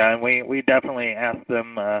 thanks. Yeah, and we definitely asked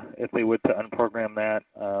them if they would to unprogram that.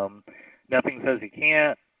 Nothing says you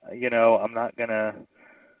can't. I'm not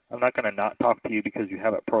gonna not talk to you because you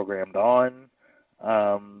have it programmed on.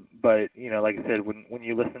 But like I said, when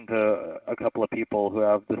you listen to a couple of people who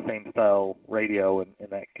have the same style radio and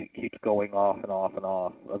that keeps going off and off and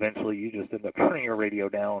off, eventually you just end up turning your radio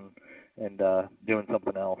down and doing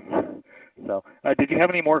something else. So, did you have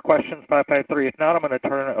any more questions, 553? If not, I'm going to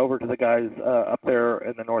turn it over to the guys up there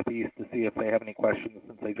in the Northeast to see if they have any questions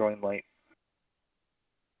since they joined late.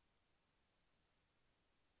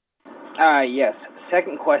 Yes.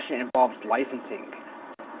 Second question involves licensing.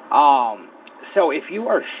 So if you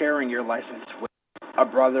are sharing your license with a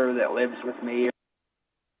brother that lives with me,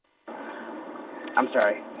 I'm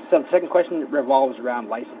sorry. So the second question revolves around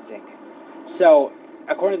licensing. So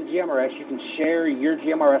according to the GMRS, you can share your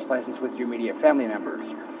GMRS license with your immediate family members.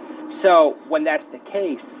 So when that's the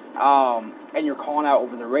case, and you're calling out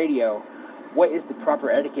over the radio, what is the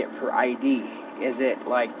proper etiquette for ID? Is it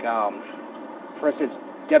like, for instance,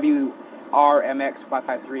 WRMX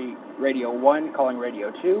 553 Radio 1 calling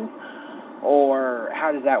Radio 2? Or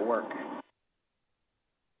how does that work?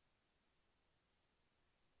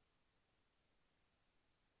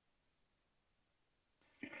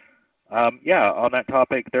 Yeah, on that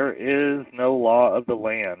topic, there is no law of the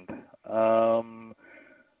land.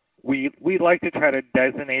 We like to try to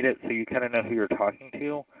designate it so you kind of know who you're talking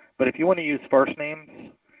to. But if you want to use first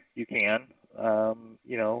names, you can.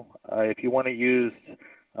 If you want to use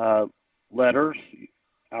letters,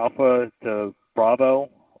 alpha to Bravo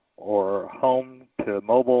or home to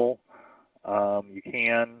mobile, you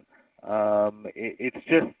can. It's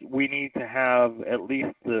just we need to have at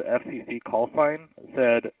least the FCC call sign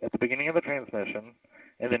said at the beginning of the transmission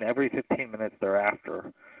and then every 15 minutes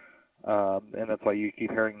thereafter. And that's why you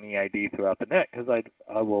keep hearing the ID throughout the net, because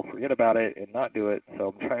I will forget about it and not do it,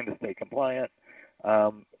 so I'm trying to stay compliant.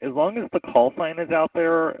 As long as the call sign is out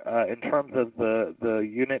there, in terms of the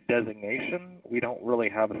unit designation, we don't really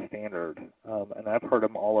have a standard, and I've heard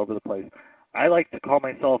them all over the place. I like to call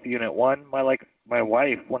myself Unit 1. My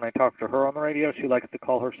wife, when I talk to her on the radio, she likes to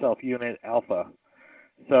call herself Unit Alpha,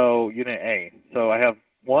 so Unit A. So I have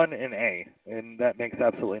 1 and A, and that makes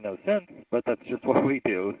absolutely no sense, but that's just what we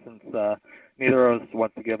do since neither of us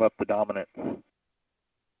wants to give up the dominance.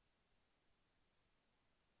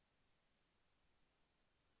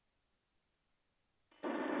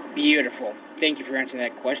 Beautiful. Thank you for answering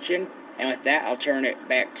that question. And with that, I'll turn it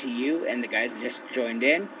back to you and the guys that just joined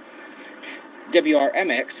in.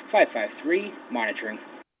 WRMX 553 monitoring.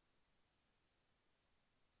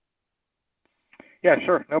 Yeah,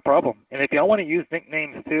 sure, no problem. And if y'all want to use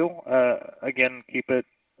nicknames too, again, keep it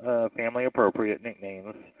family appropriate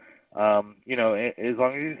nicknames. As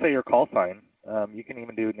long as you say your call sign, you can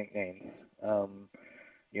even do nicknames.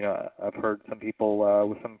 I've heard some people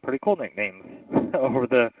with some pretty cool nicknames over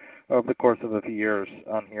the course of a few years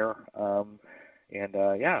on here.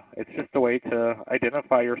 It's just a way to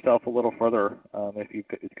identify yourself a little further if you've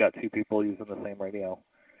got two people using the same radio.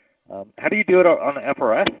 How do you do it on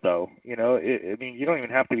FRS though? You don't even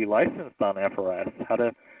have to be licensed on FRS.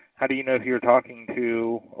 How do you know who you're talking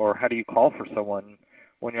to, or how do you call for someone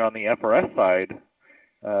when you're on the FRS side?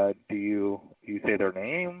 Do you say their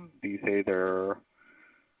name? Do you say their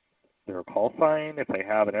call sign if they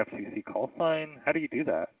have an FCC call sign? How do you do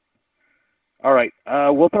that? All right,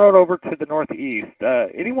 we'll throw it over to the Northeast.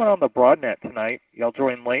 Anyone on the BroadNet tonight, y'all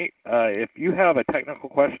join late. If you have a technical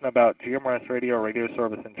question about GMRS radio or radio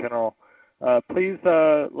service in general, please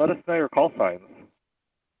let us know your call signs.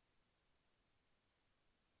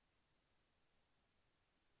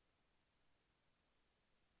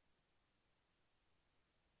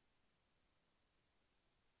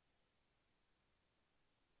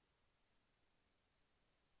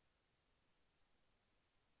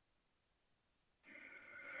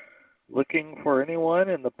 Looking for anyone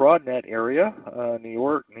in the BroadNet area, New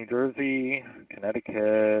York, New Jersey,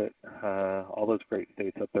 Connecticut, all those great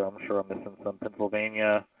states up there. I'm sure I'm missing some.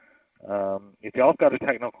 Pennsylvania. If y'all got a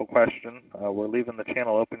technical question, we're leaving the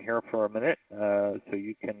channel open here for a minute, so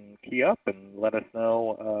you can key up and let us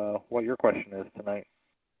know what your question is tonight.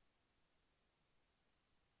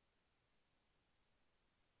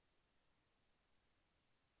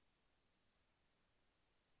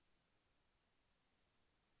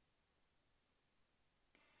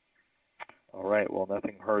 All right, well,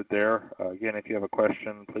 nothing heard there. Again, if you have a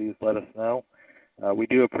question, please let us know. We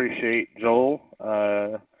do appreciate Joel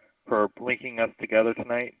for linking us together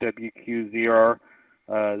tonight, WQZR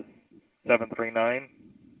 739.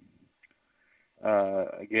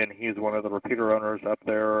 Again, he is one of the repeater owners up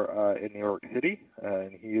there in New York City,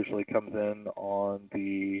 and he usually comes in on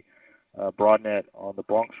the BroadNet on the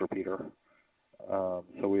Bronx repeater.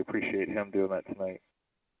 So we appreciate him doing that tonight.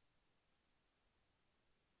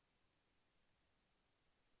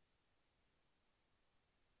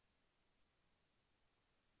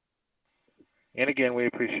 And again, we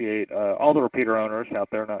appreciate all the repeater owners out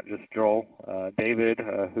there, not just Joel. David,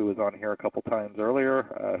 who was on here a couple times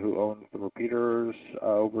earlier, who owns the repeaters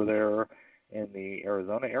over there in the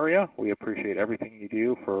Arizona area. We appreciate everything you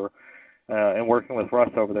do for and working with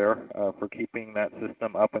Russ over there for keeping that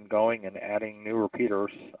system up and going and adding new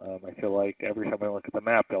repeaters. I feel like every time I look at the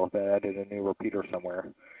map, they'll have added a new repeater somewhere.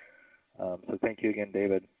 So thank you again,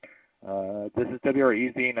 David. This is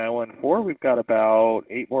WREZ914. We've got about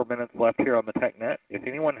 8 more minutes left here on the TechNet. If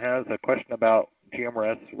anyone has a question about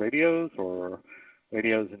GMRS radios or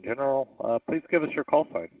radios in general, please give us your call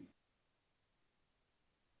sign.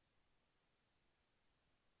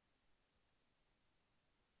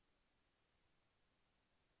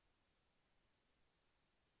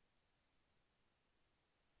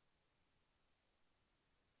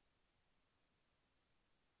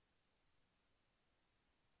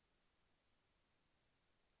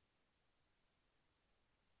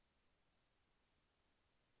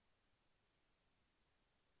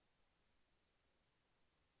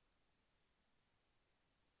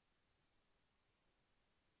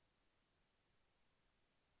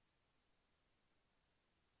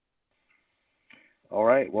 All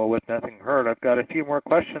right, well, with nothing heard, I've got a few more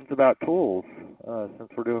questions about tools since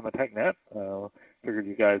we're doing the TechNet. Figured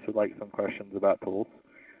you guys would like some questions about tools.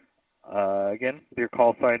 Again, with your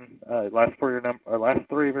call sign, last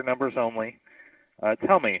three of your numbers only.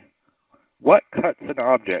 Tell me, what cuts an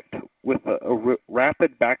object with a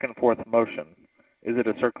rapid back and forth motion? Is it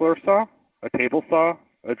a circular saw, a table saw,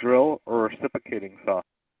 a drill, or a reciprocating saw?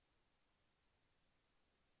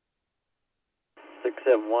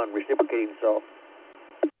 671, reciprocating saw.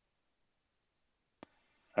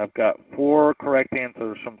 I've got 4 correct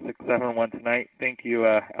answers from 671 tonight. Thank you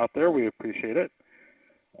out there. We appreciate it.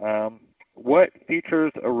 What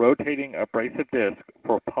features a rotating abrasive disc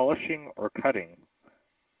for polishing or cutting?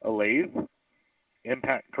 A lathe,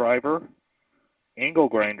 impact driver, angle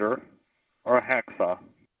grinder, or a hacksaw?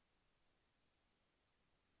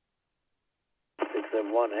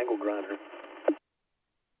 671, angle grinder.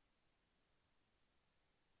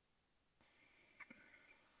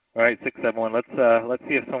 All right, 671. Let's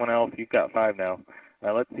see if someone else. You've got 5 now.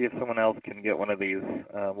 Let's see if someone else can get one of these.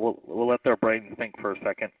 We'll let their brains think for a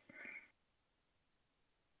second.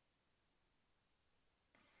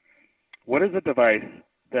 What is a device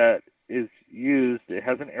that is used? It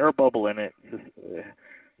has an air bubble in it,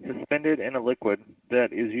 suspended in a liquid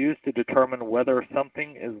that is used to determine whether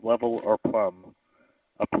something is level or plumb.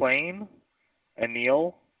 A plane, a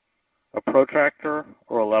needle, a protractor,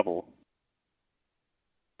 or a level?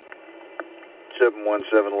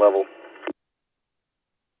 717 level.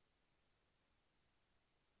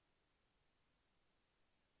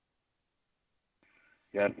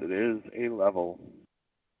 Yes, it is a level.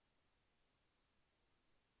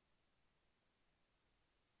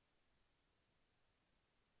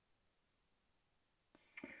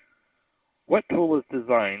 What tool was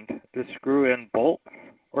designed to screw in bolts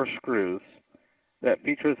or screws that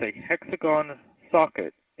features a hexagon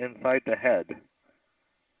socket inside the head?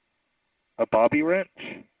 A bobby wrench,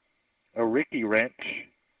 a Ricky wrench,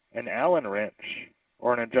 an Allen wrench,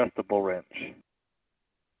 or an adjustable wrench?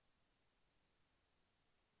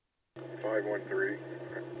 513,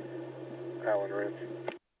 Allen wrench.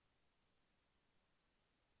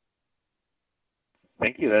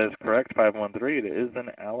 Thank you. That is correct. 513. It is an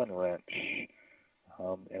Allen wrench.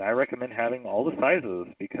 And I recommend having all the sizes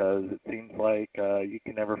because it seems like you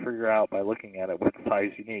can never figure out by looking at it what size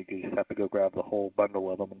you need. You just have to go grab the whole bundle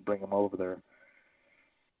of them and bring them over there.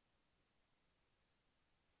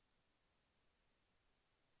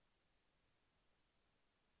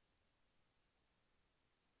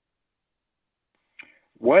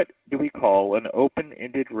 What do we call an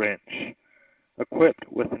open-ended wrench equipped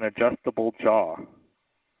with an adjustable jaw?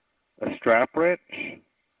 A strap wrench,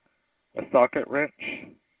 a socket wrench,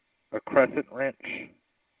 a crescent wrench,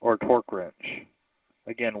 or a torque wrench?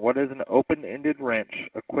 Again, what is an open-ended wrench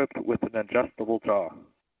equipped with an adjustable jaw?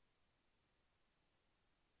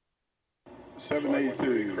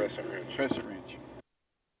 782, crescent wrench. Crescent wrench.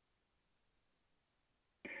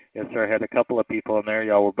 Yes, sir. I had a couple of people in there.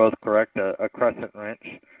 Y'all were both correct. A crescent wrench.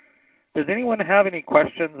 Does anyone have any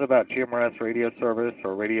questions about GMRS radio service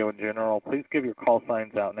or radio in general? Please give your call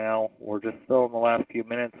signs out now. We're just still in the last few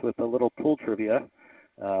minutes with a little tool trivia.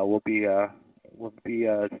 We'll be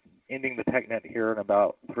ending the TechNet here in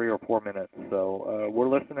about 3 or 4 minutes. So we're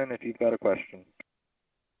listening if you've got a question.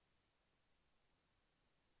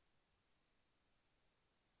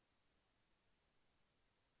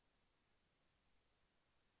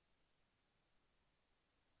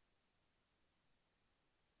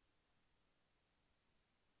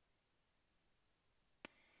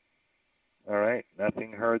 All right,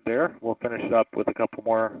 nothing heard there. We'll finish it up with a couple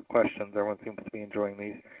more questions. Everyone seems to be enjoying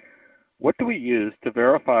these. What do we use to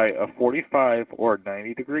verify a 45 or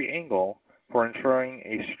 90-degree angle for ensuring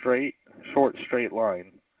a short straight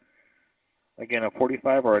line? Again, a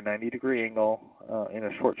 45 or a 90-degree angle in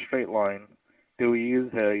a short straight line. Do we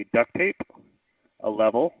use a duct tape, a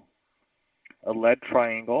level, a lead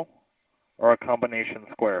triangle, or a combination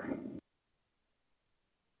square?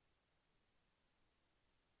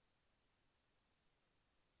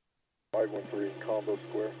 Combo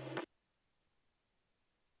square.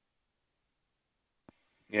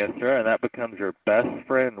 Yes, sir, and that becomes your best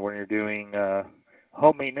friend when you're doing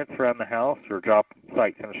home maintenance around the house or job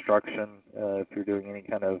site construction. If you're doing any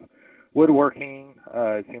kind of woodworking,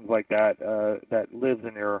 it seems like that lives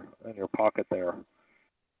in your pocket there.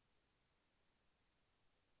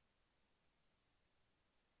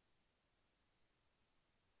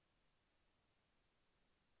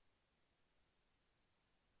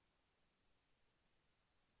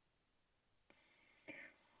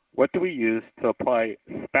 What do we use to apply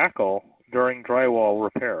spackle during drywall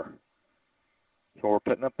repair? So we're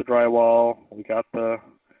putting up the drywall. We got the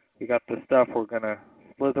stuff. We're gonna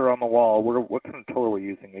slither on the wall. What kind of tool are we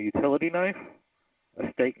using? A utility knife,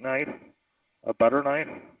 a steak knife, a butter knife,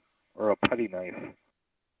 or a putty knife?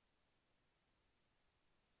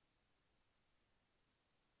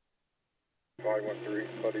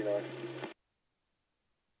 Putty knife.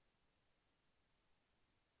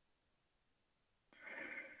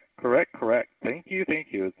 Correct. Thank you.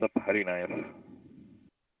 It's a putty knife.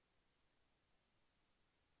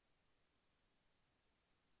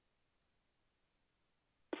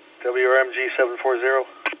 WRMG 740.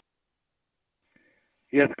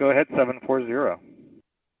 Yes, go ahead, 740. Hey,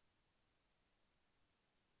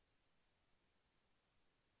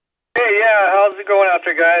 yeah, how's it going out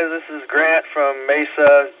there, guys? This is Grant from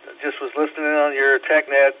Mesa. Just was listening on your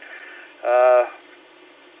TechNet.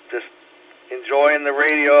 Just enjoying the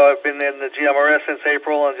radio. I've been in the GMRS since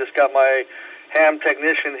April and just got my ham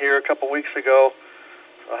technician here a couple weeks ago.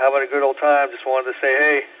 So having a good old time. Just wanted to say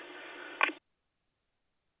hey.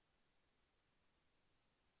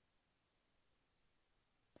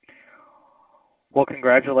 Well,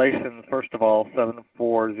 congratulations, first of all,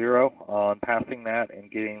 740 on passing that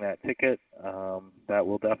and getting that ticket. That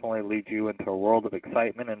will definitely lead you into a world of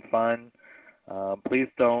excitement and fun. Please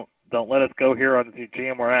don't let us go here on the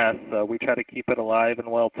GMRS. We try to keep it alive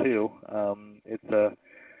and well too. It's a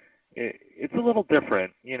little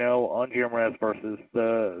different, on GMRS versus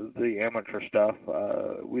the amateur stuff.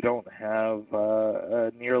 We don't have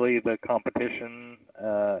nearly the competition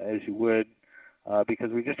as you would.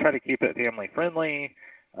 Because we just try to keep it family friendly.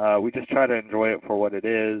 We just try to enjoy it for what it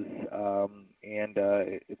is, and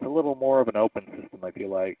it's a little more of an open system, I feel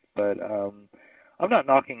like. But I'm not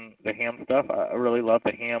knocking the ham stuff. I really love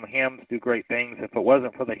the ham. Hams do great things. If it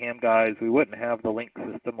wasn't for the ham guys, we wouldn't have the link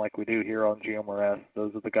system like we do here on GMRS.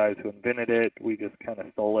 Those are the guys who invented it. We just kind of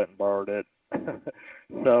stole it and borrowed it.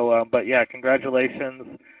 So, but yeah,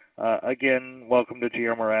 congratulations. Again, welcome to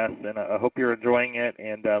GMRS, and I hope you're enjoying it,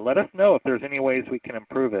 and let us know if there's any ways we can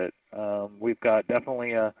improve it. We've got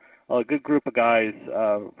definitely a good group of guys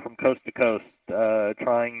from coast to coast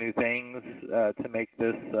trying new things to make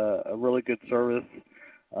this a really good service.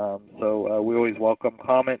 So we always welcome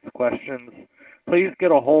comments, questions. Please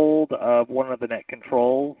get a hold of one of the net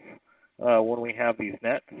controls when we have these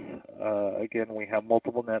nets. Again, we have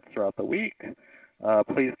multiple nets throughout the week.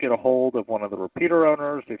 Please get a hold of one of the repeater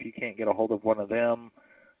owners if you can't get a hold of one of them.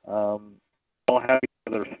 I'll have each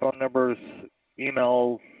other's phone numbers,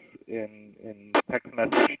 emails, and text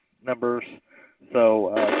message numbers.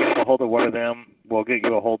 So getting a hold of one of them will get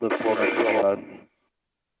you a hold of one of us.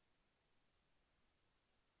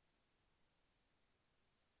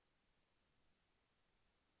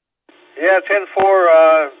 Yeah,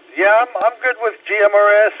 10-4. Yeah, I'm good with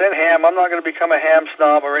GMRS and ham. I'm not going to become a ham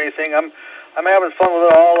snob or anything. I'm having fun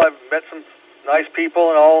with it all. I've met some nice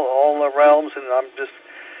people in all the realms, and I'm just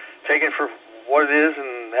taking it for what it is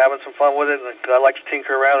and having some fun with it. And I like to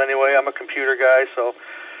tinker around anyway. I'm a computer guy, so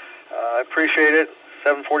I appreciate it.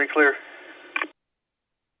 740 clear.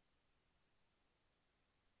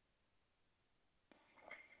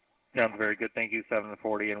 Sounds very good. Thank you,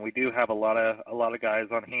 740. And we do have a lot of guys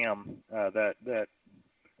on ham that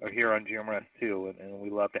are here on GMRS too, and we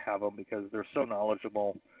love to have them because they're so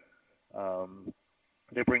knowledgeable.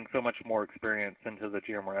 They bring so much more experience into the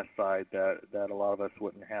GMRS side that a lot of us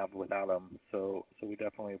wouldn't have without them. So we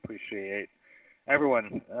definitely appreciate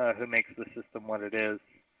everyone who makes the system what it is.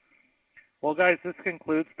 Well, guys, this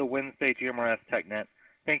concludes the Wednesday GMRS TechNet.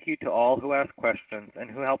 Thank you to all who ask questions and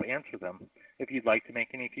who help answer them. If you'd like to make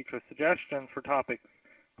any future suggestions for topics,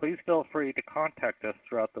 please feel free to contact us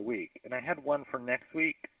throughout the week. And I had one for next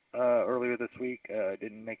week. earlier this week.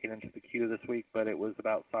 Didn't make it into the queue this week, but it was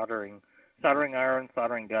about soldering iron,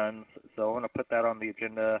 soldering guns. So I'm going to put that on the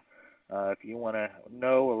agenda. If you want to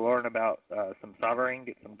know or learn about some soldering,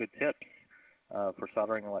 get some good tips for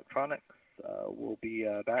soldering electronics, we'll be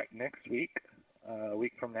back next week, a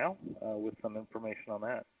week from now, with some information on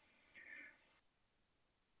that.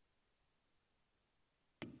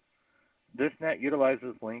 This net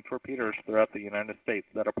utilizes linked repeaters throughout the United States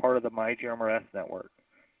that are part of the myGMRS network.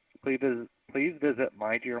 Please visit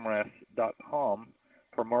myGMRS.com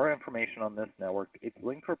for more information on this network, its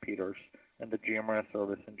linked repeaters, and the GMRS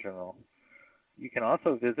service in general. You can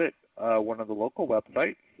also visit one of the local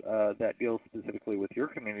websites that deals specifically with your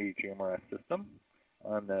community GMRS system.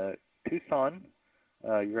 On the Tucson,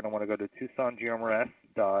 you're going to want to go to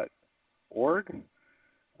tucsongmrs.org.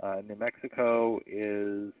 New Mexico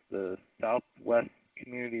is the Southwest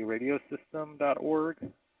Community Radio System.org,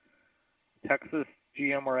 Texas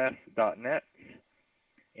GMRS.net,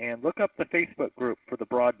 and look up the Facebook group for the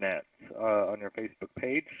BroadNet on your Facebook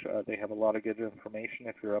page. They have a lot of good information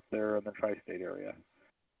if you're up there in the tri-state area.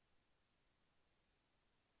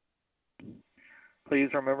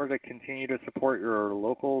 Please remember to continue to support your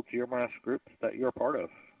local GMRS groups that you're part of.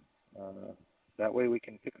 That way we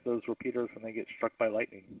can fix those repeaters when they get struck by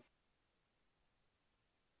lightning.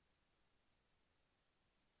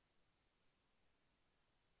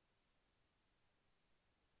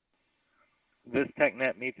 This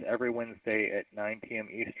TechNet meets every Wednesday at 9 p.m.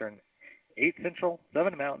 Eastern, 8 Central,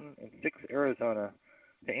 7 Mountain, and 6 Arizona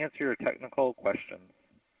to answer your technical questions.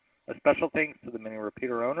 A special thanks to the many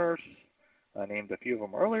repeater owners. I named a few of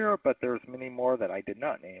them earlier, but there's many more that I did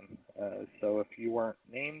not name. So if you weren't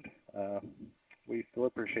named, we still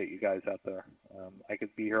appreciate you guys out there. I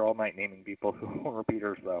could be here all night naming people who are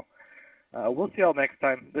repeaters, though. We'll see y'all next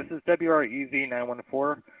time. This is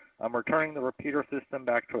WREZ914. I'm returning the repeater system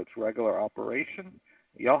back to its regular operation.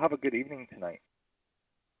 Y'all have a good evening tonight.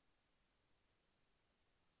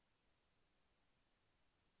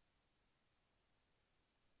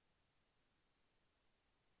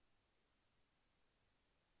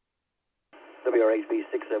 WRHB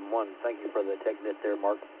 671, thank you for the TechNet there,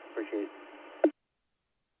 Mark. Appreciate it.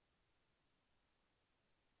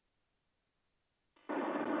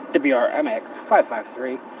 WRMX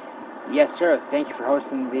 553. Yes, sir. Thank you for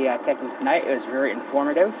hosting the TechNet tonight. It was very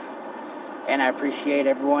informative, and I appreciate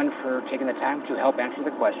everyone for taking the time to help answer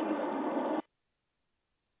the questions.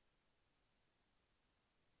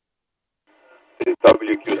 This is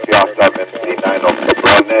WQC Oscar MC9 of the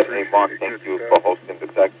BroadNet. Hey, Mark, thank you for hosting the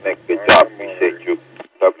TechNet. Good job. Appreciate you.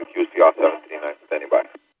 WQC Oscar MC9. Standing by.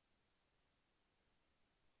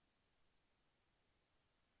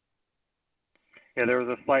 Yeah, there was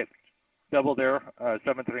a slight double there,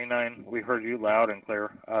 739. We heard you loud and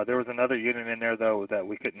clear. There was another unit in there, though, that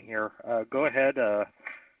we couldn't hear. Go ahead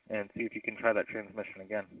and see if you can try that transmission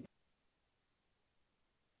again.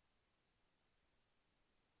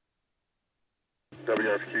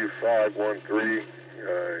 WSQ 513,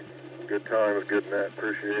 good times, good net,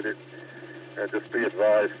 appreciate it. And just be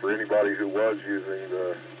advised for anybody who was using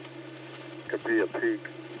the Capilla Peak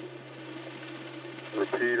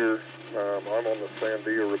repeater, I'm on the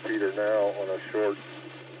Sandia repeater now on a short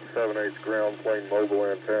 7/8 ground plane mobile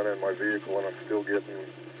antenna in my vehicle, and I'm still getting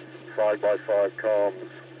 5x5 comms,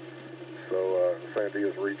 so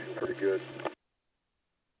Sandia's reaching pretty good.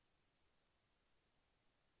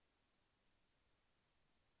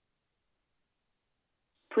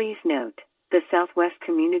 Please note, the Southwest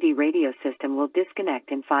Community Radio System will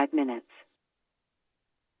disconnect in 5 minutes.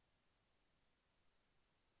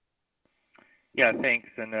 Yeah, thanks.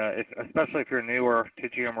 And especially if you're newer to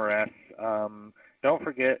GMRS, don't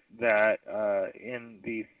forget that in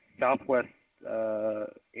the Southwest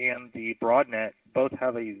and the BroadNet both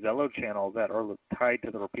have a Zello channel that are tied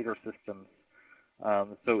to the repeater systems.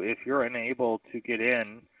 So if you're unable to get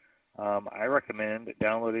in, I recommend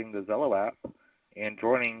downloading the Zello app and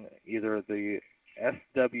joining either the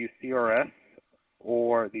SWCRS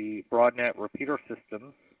or the BroadNet repeater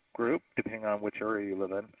systems group, depending on which area you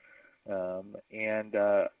live in. And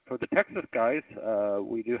for the Texas guys,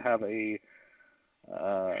 we do have a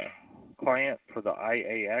client for the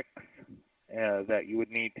IAX that you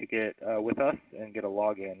would need to get with us and get a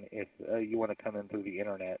login if you want to come in through the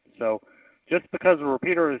internet. So just because a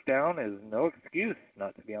repeater is down is no excuse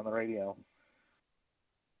not to be on the radio.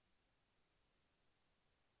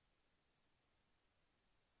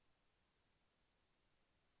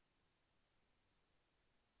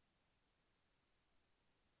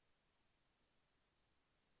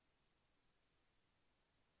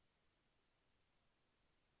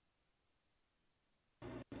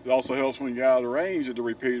 It also helps when you're out of the range of the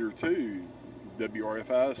repeater too.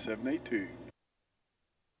 WRFI 782.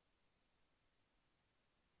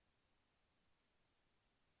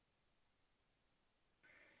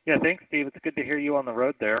 Yeah, thanks, Steve. It's good to hear you on the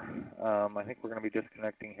road there. I think we're going to be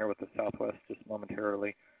disconnecting here with the Southwest just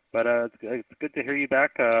momentarily. But it's good to hear you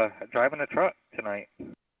back driving a truck tonight.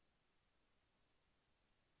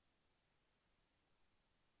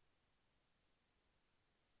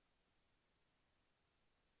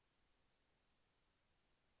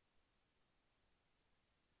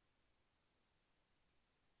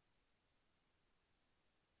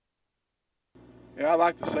 Yeah, I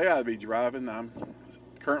like to say I'd be driving. I'm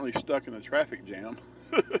currently stuck in a traffic jam.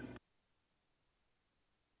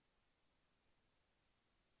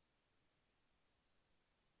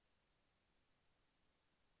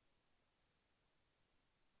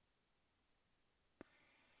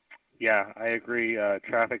 Yeah, I agree.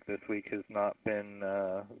 Traffic this week has not been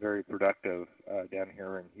very productive down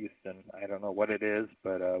here in Houston. I don't know what it is,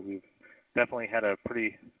 but we've definitely had a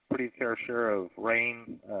pretty fair share of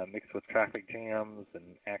rain mixed with traffic jams and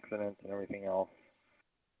accidents and everything else.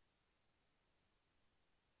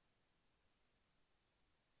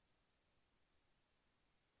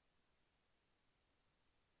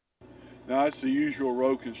 Now, it's the usual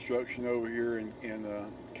road construction over here in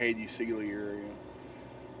Katy Sealy area.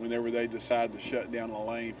 Whenever they decide to shut down a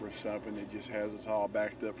lane for something, it just has us all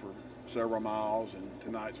backed up for several miles, and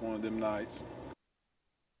tonight's one of them nights.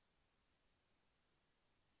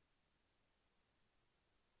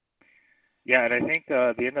 Yeah, and I think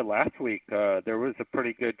the end of last week there was a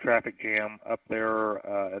pretty good traffic jam up there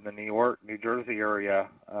in the New York, New Jersey area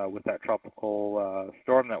with that tropical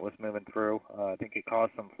storm that was moving through. I think it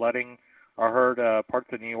caused some flooding. I heard parts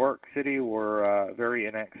of New York City were very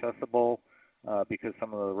inaccessible because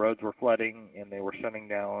some of the roads were flooding and they were shutting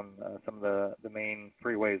down some of the main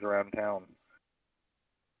freeways around town.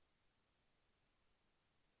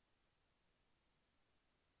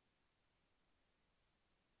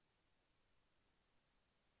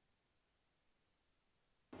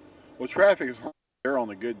 Well, traffic is there on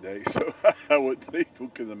a good day, so I wouldn't think we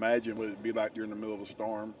could imagine what it'd be like during the middle of a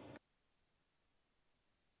storm.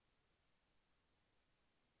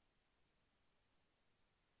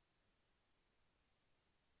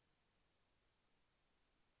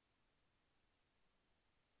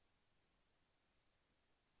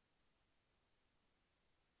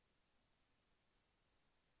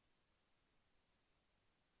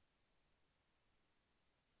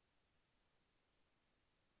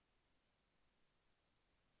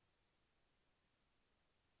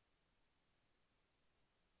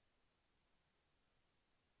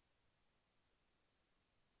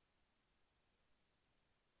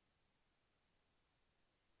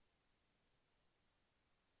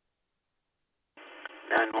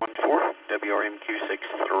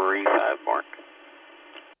 WRMQ635, Mark.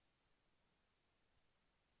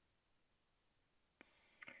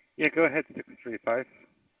 Yeah, go ahead, 635.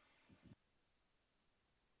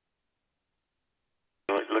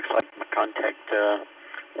 It looks like my contact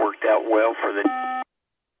worked out well for the...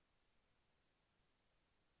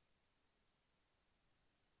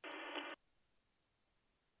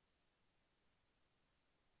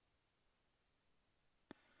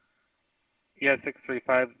 Yeah,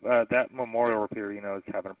 635, that memorial repeater, is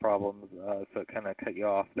having problems, so it kind of cut you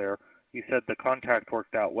off there. You said the contact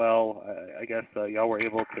worked out well. I guess y'all were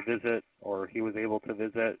able to visit, or he was able to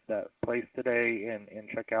visit that place today and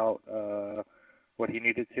check out what he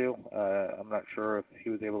needed to. I'm not sure if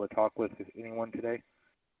he was able to talk with anyone today.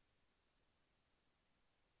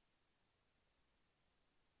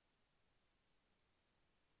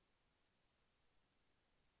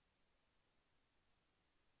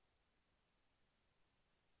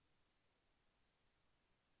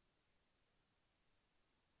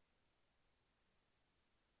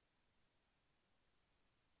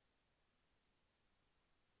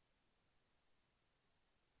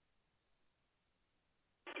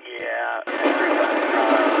 Yeah,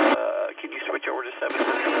 can you switch over to 7?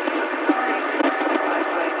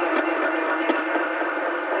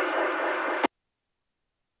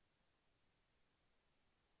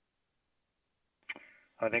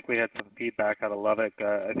 I think we had some feedback out of Lubbock.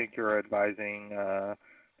 I think you're advising to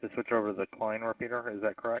switch over to the Klein repeater. Is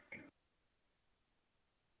that correct?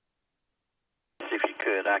 If you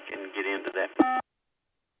could, I can get into that.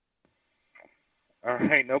 All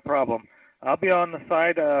right, no problem. I'll be on the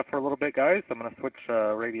side for a little bit, guys. I'm going to switch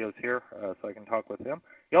radios here so I can talk with him.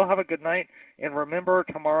 Y'all have a good night. And remember,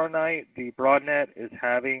 tomorrow night, the BroadNet is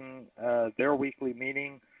having their weekly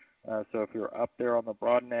meeting. So if you're up there on the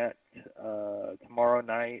BroadNet tomorrow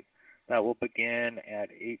night, That will begin at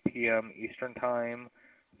 8 p.m. Eastern Time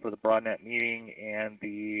for the BroadNet meeting and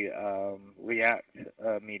the React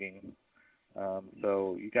meeting.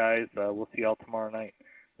 So you guys, we'll see y'all tomorrow night.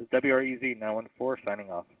 This is WREZ 914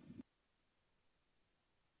 signing off.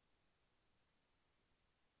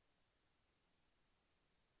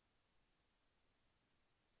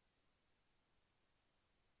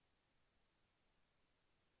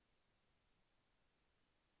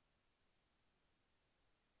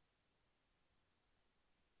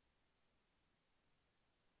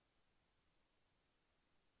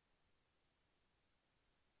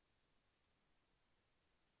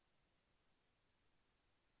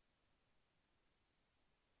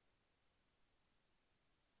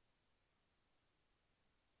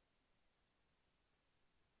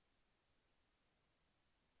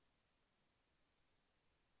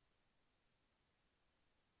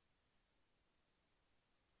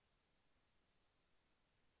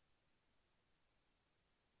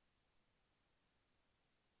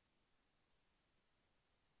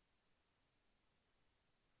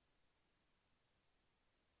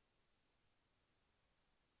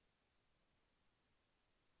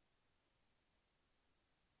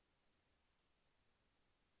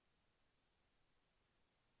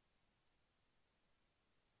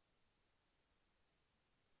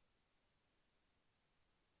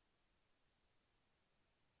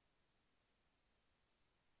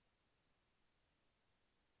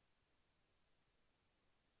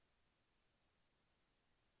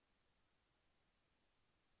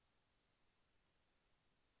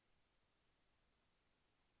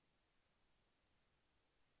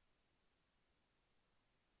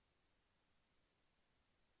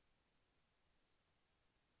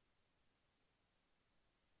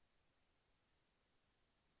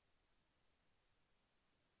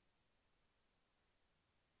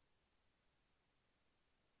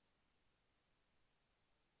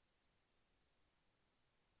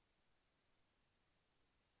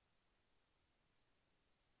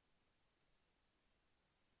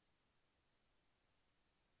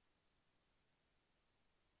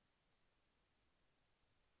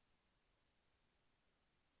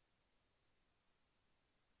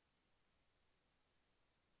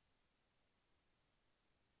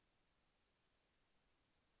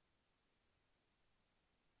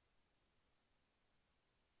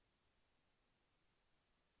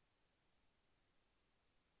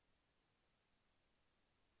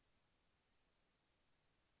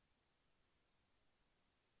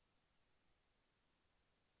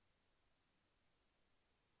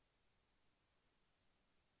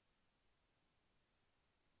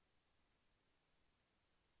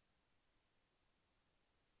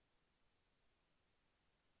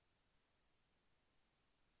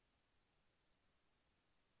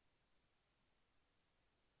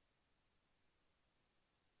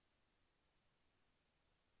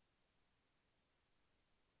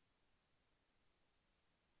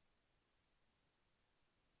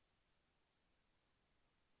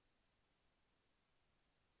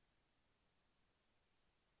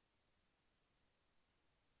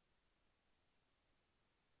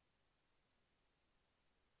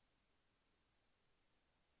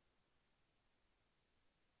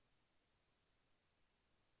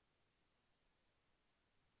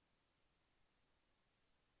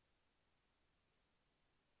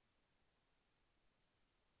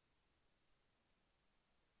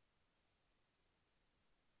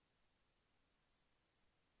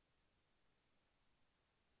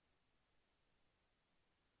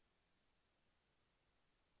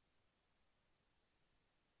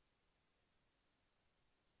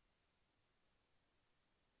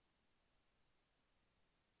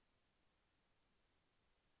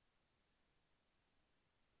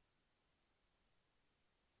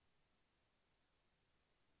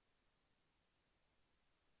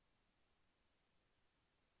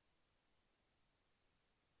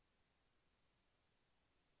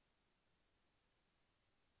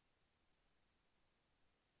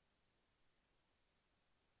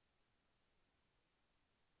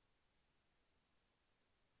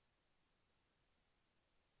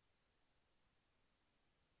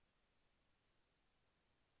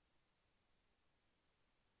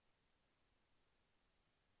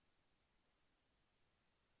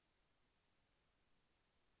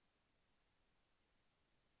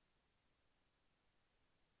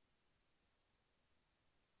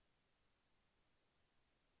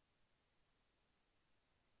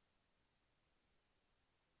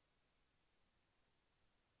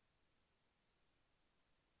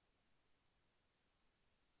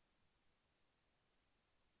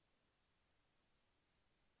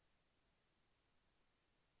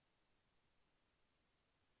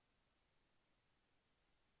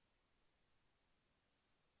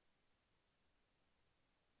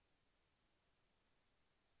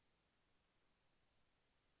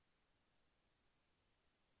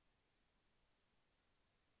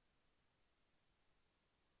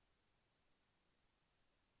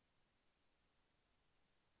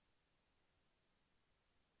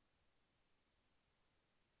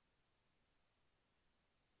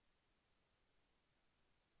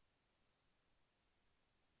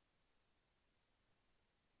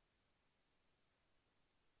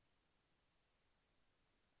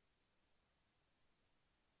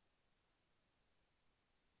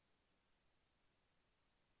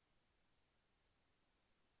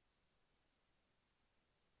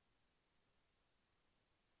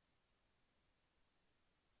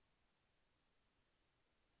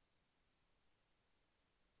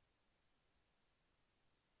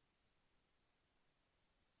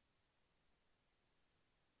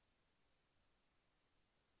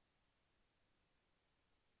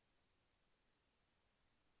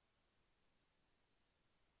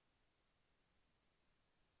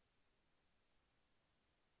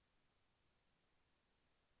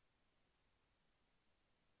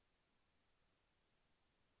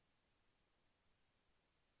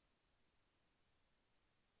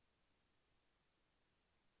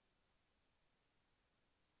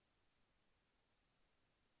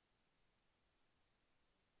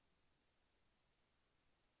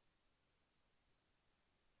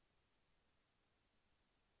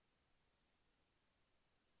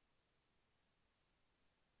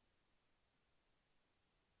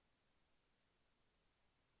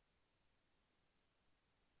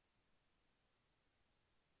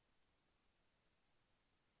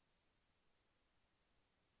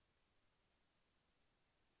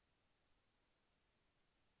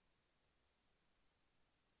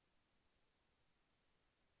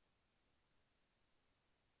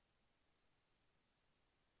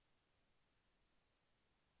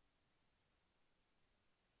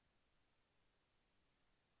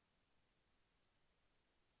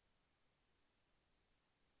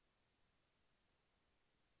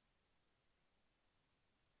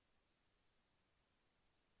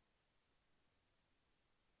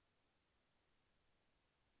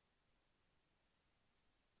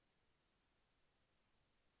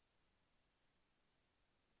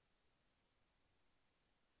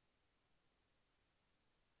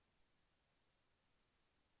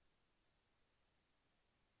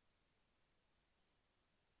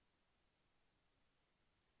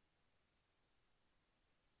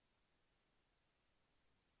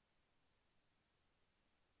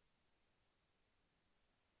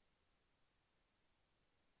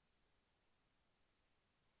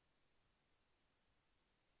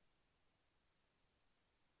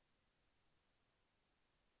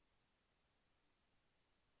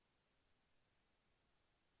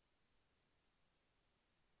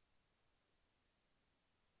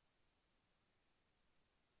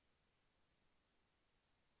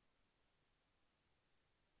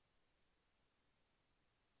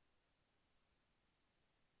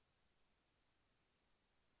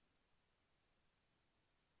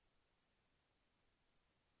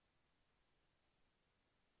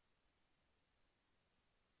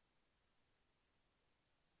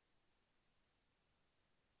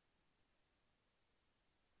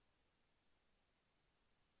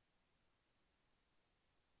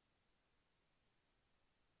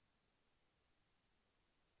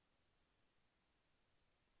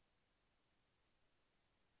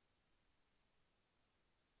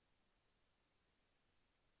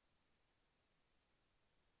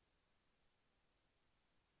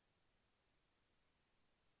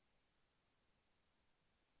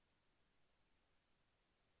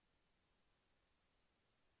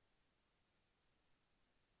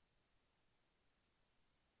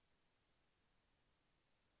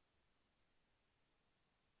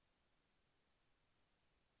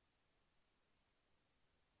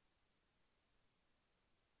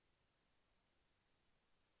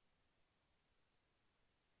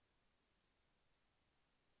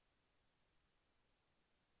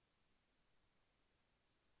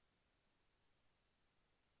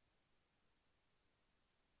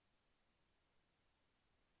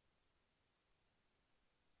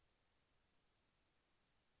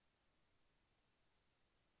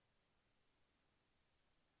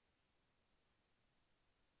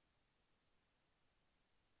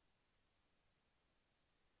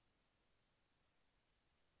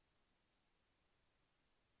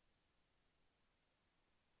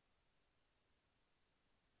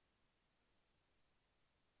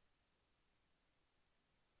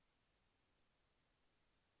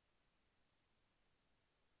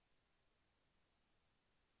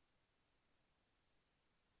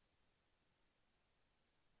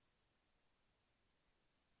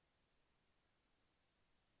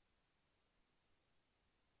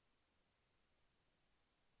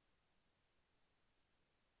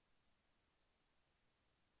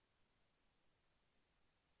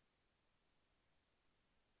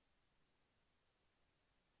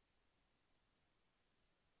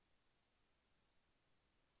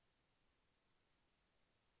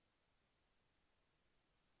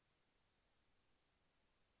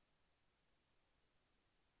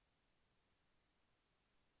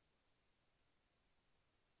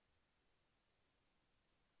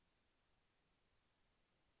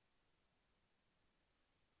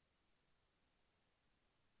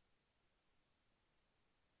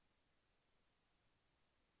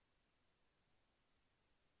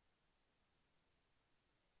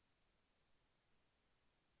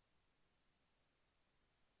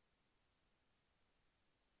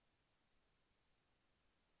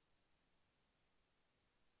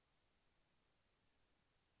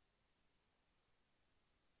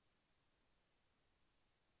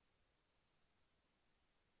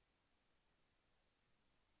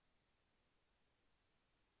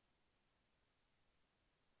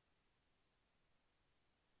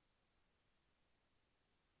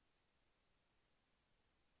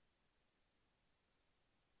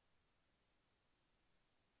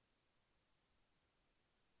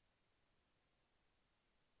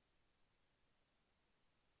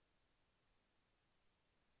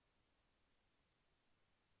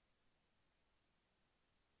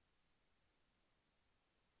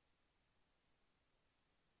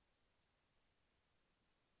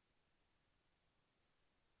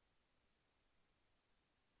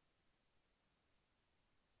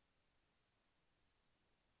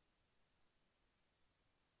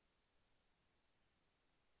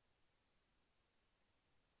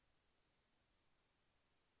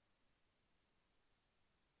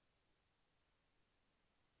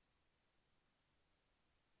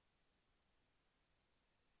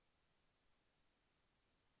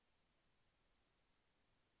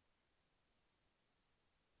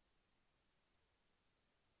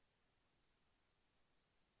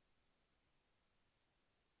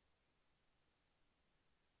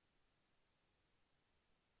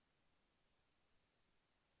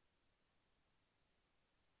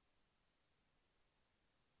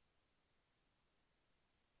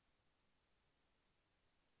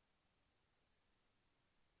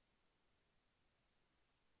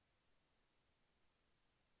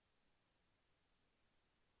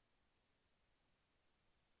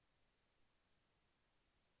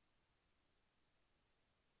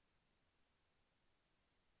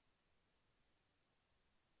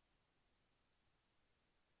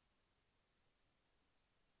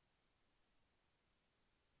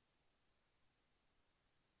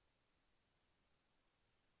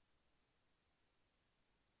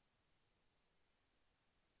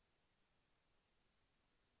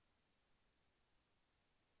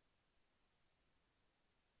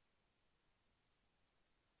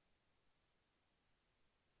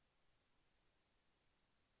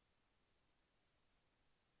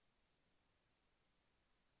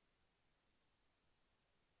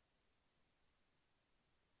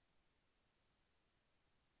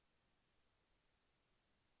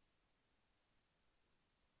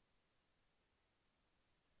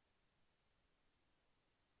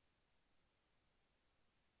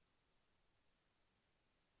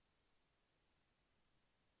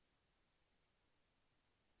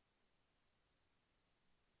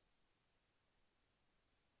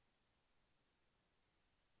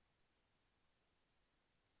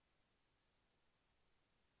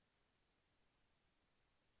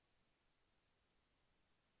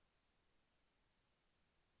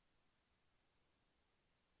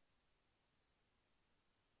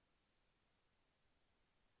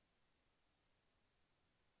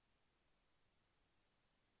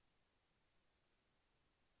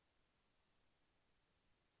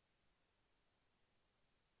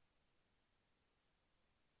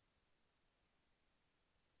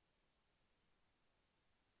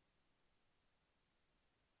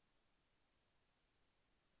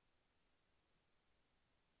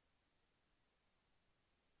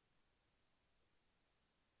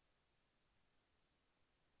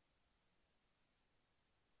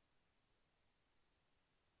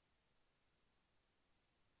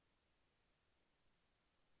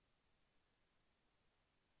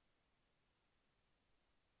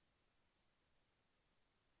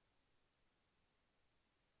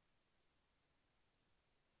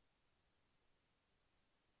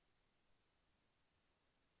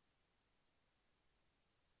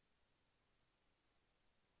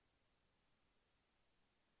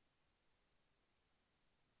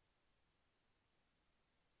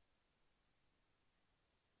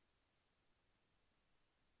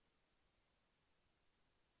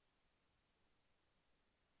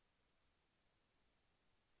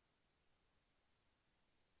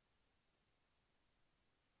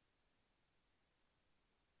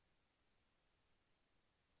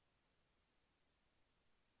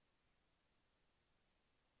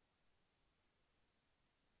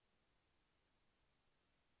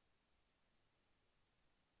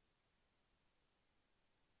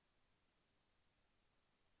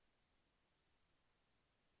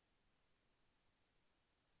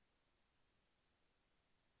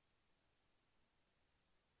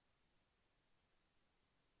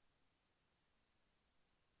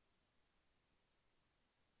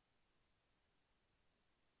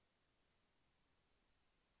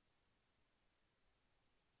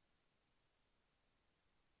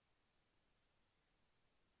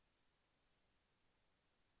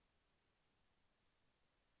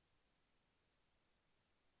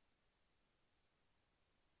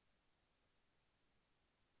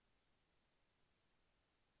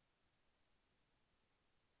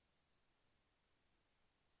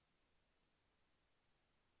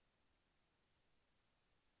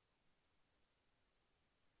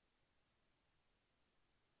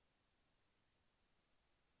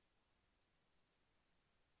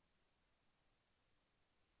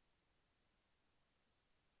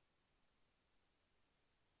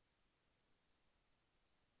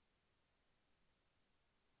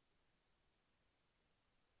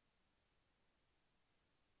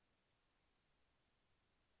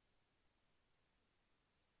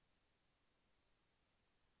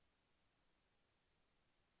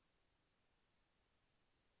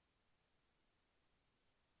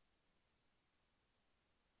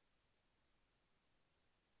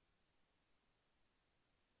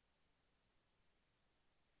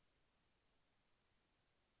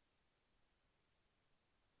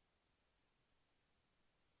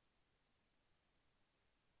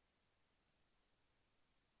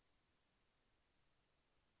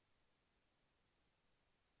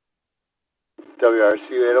 WRC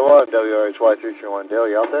 801, WRHY 331, Dale,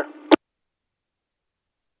 you out there?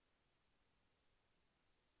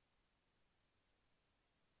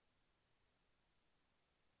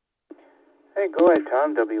 Hey, go ahead,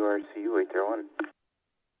 Tom, WRCU 801.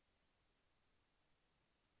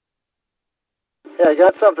 Yeah, I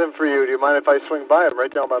got something for you. Do you mind if I swing by? I'm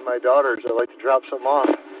right down by my daughter's. I'd like to drop some off.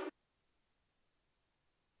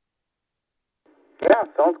 Yeah,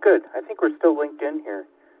 sounds good. I think we're still linked in here.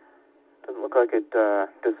 Doesn't look like it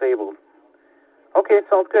disabled. Okay,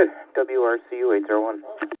 sounds good. WRCU 801.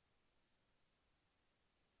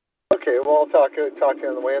 Okay, well, I'll talk to you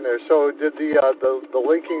on the way in there. So, did the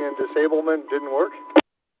linking and disablement didn't work?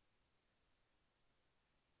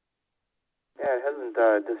 Yeah, it hasn't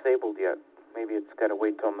disabled yet. Maybe it's got to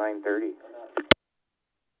wait till 9:30.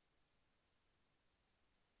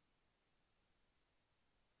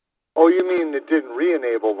 Oh, you mean it didn't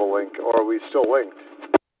re-enable the link, or are we still linked?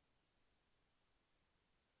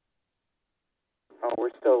 Oh,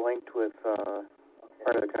 we're still linked with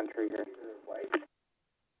part of the country here.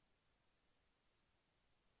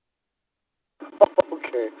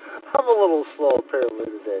 Okay, I'm a little slow apparently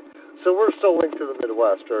today. So we're still linked to the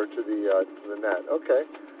Midwest or to the net. Okay,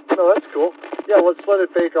 no, that's cool. Yeah, let's let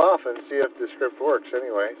it bake off and see if the script works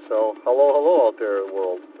anyway. So hello out there,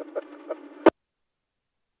 world.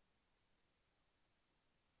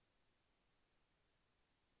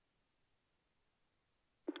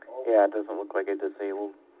 Yeah, it doesn't look like it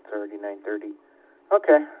disabled. It's already 9:30.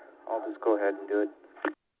 Okay, I'll just go ahead and do it.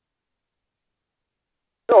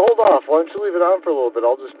 No, hold off. Why don't you leave it on for a little bit?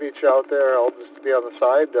 I'll just meet you out there. I'll just be on the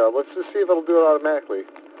side. Let's just see if it'll do it automatically.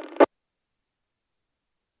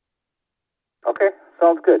 Okay,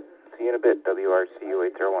 sounds good. See you in a bit, WRCU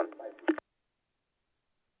 801.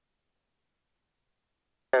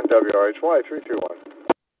 And WRHY 331.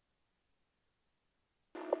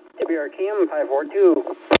 WRKM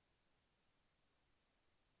 542.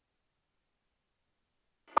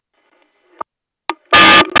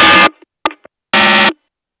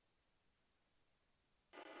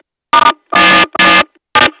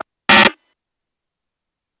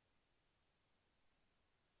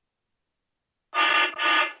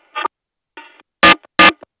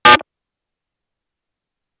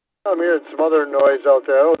 I'm hearing some other noise out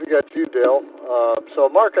there. I don't know if you got you, Dale. So,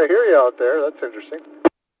 Mark, I hear you out there. That's interesting.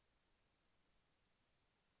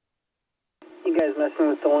 You guys messing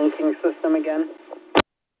with the linking system again?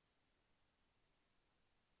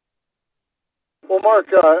 Well, Mark,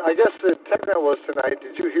 I guess the TechNet was tonight.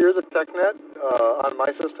 Did you hear the TechNet on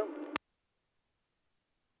my system?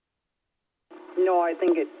 No, I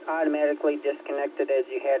think it automatically disconnected as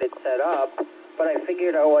you had it set up, but I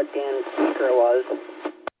figured out what Dan's speaker was.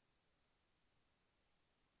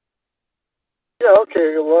 Yeah,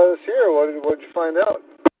 okay, let us hear. What did you find out?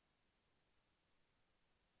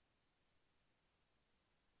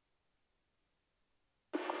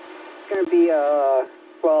 It's going to be,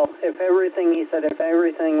 well, if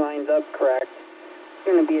everything lines up correct, it's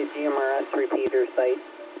going to be a GMRS repeater site.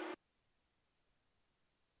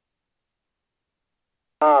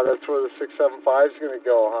 Ah, that's where the 675 is going to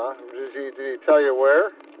go, huh? Did he tell you where?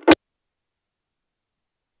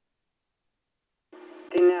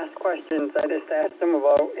 Didn't ask questions. I just asked him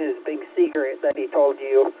about his big secret that he told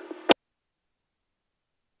you.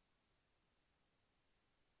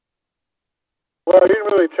 Well, he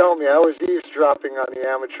didn't really tell me. I was eavesdropping on the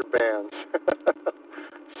amateur bands.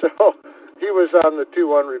 So he was on the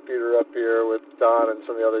 2-1 repeater up here with Don and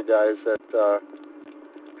some of the other guys that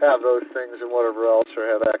have those things and whatever else, or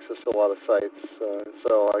have access to a lot of sites.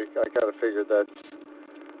 So I kind of figured that's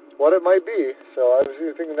what it might be. So I was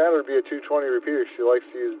either thinking that or it'd be a 220 repeater. She likes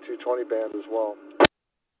to use the 220 band as well.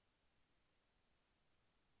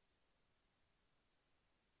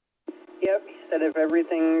 Yep, he said if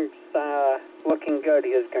everything's looking good,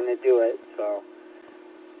 he was going to do it. So,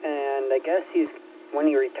 and I guess when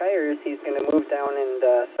he retires, he's going to move down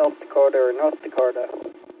into South Dakota or North Dakota.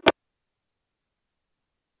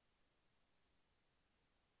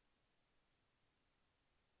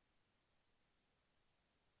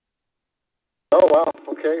 Oh, wow.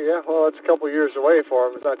 Okay, yeah. Well, it's a couple of years away for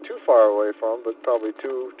him. It's not too far away from him, but probably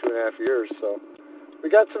 2.5 years. So we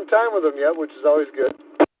got some time with him yet, which is always good.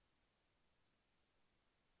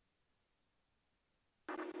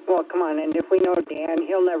 Well, come on, and if we know Dan,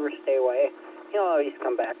 he'll never stay away. He'll always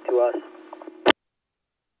come back to us.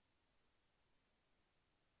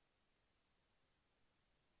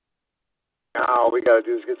 Now all we got to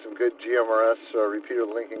do is get some good GMRS repeater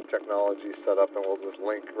linking technology set up, and we'll just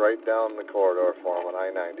link right down the corridor for him on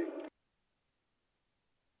I-90.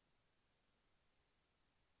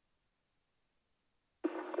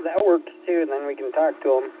 That works too. too, then we can talk to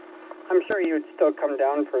him. I'm sure he would still come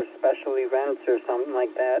down for special events or something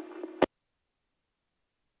like that.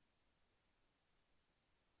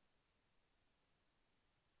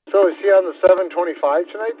 So is he on the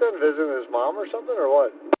 725 tonight then, visiting his mom or something, or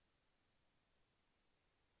what?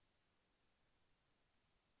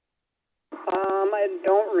 I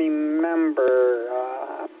don't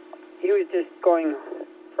remember. He was just going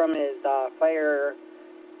from his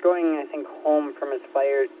going, I think, home from his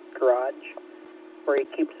fire garage, where he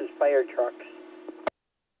keeps his fire trucks.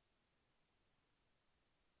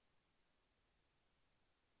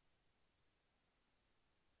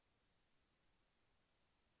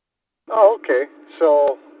 Oh, okay.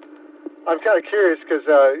 So I'm kind of curious because,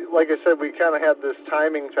 like I said, we kind of had this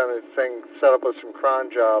timing kind of thing set up with some cron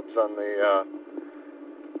jobs on the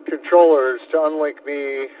controllers to unlink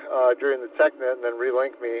me during the TechNet and then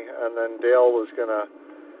relink me, and then Dale was going to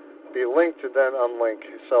be linked and then unlink.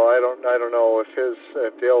 So I don't know if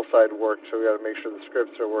Dale's side worked. So we got to make sure the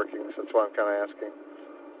scripts are working. So that's why I'm kind of asking.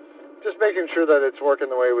 Just making sure that it's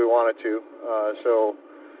working the way we want it to. So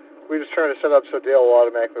we're just trying to set up so Dale will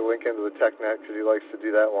automatically link into the TechNet because he likes to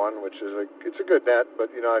do that one, which is it's a good net. But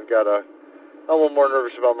you know, I'm a little more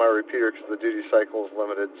nervous about my repeater because the duty cycle is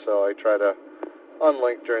limited. So I try to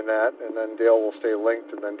unlink during that, and then Dale will stay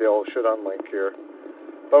linked, and then Dale should unlink here.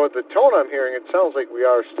 But with the tone I'm hearing, it sounds like we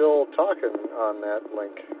are still talking on that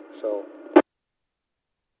link. So.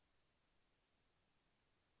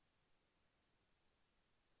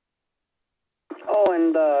 Oh,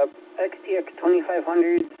 and XTX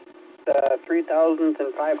 2500s, the 3000s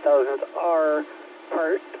and 5000s are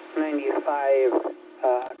Part 95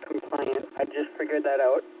 compliant. I just figured that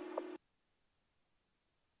out.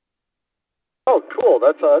 Oh, cool.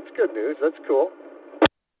 That's good news. That's cool.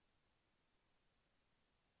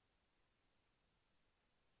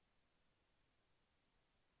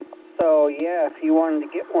 So, yeah, if you wanted to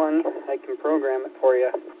get one, I can program it for you.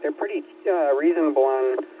 They're pretty reasonable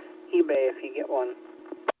on eBay if you get one.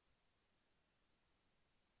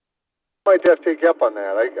 Might have to take you up on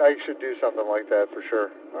that. I should do something like that for sure.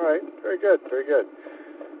 All right. Very good. Very good.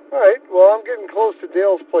 All right, well, I'm getting close to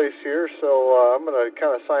Dale's place here, so I'm going to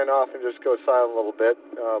kind of sign off and just go silent a little bit.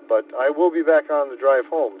 But I will be back on the drive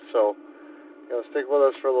home, so stick with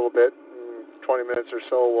us for a little bit. In 20 minutes or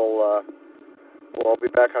so, we'll all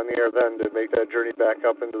be back on the air then to make that journey back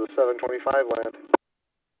up into the 725 land.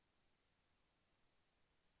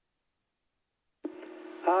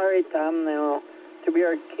 All right, Tom. Now,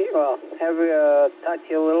 WRK, have talk to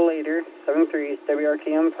you a little later. 73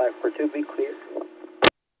 WRKM 542, be clear.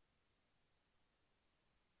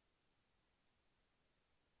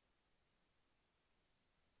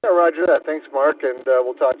 Yeah, roger that. Thanks, Mark, and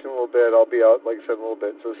we'll talk to you in a little bit. I'll be out, like I said, in a little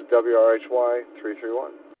bit. So this is WRHY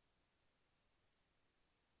 331.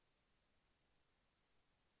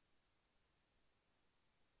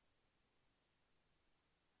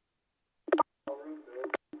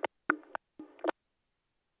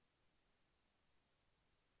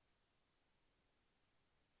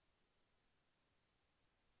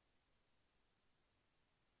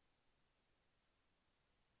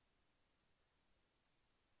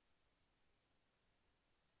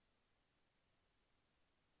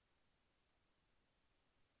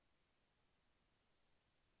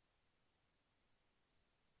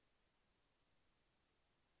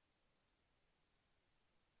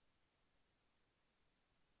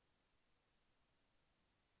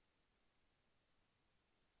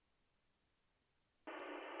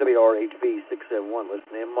 WRHB 671,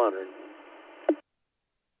 listening and monitoring.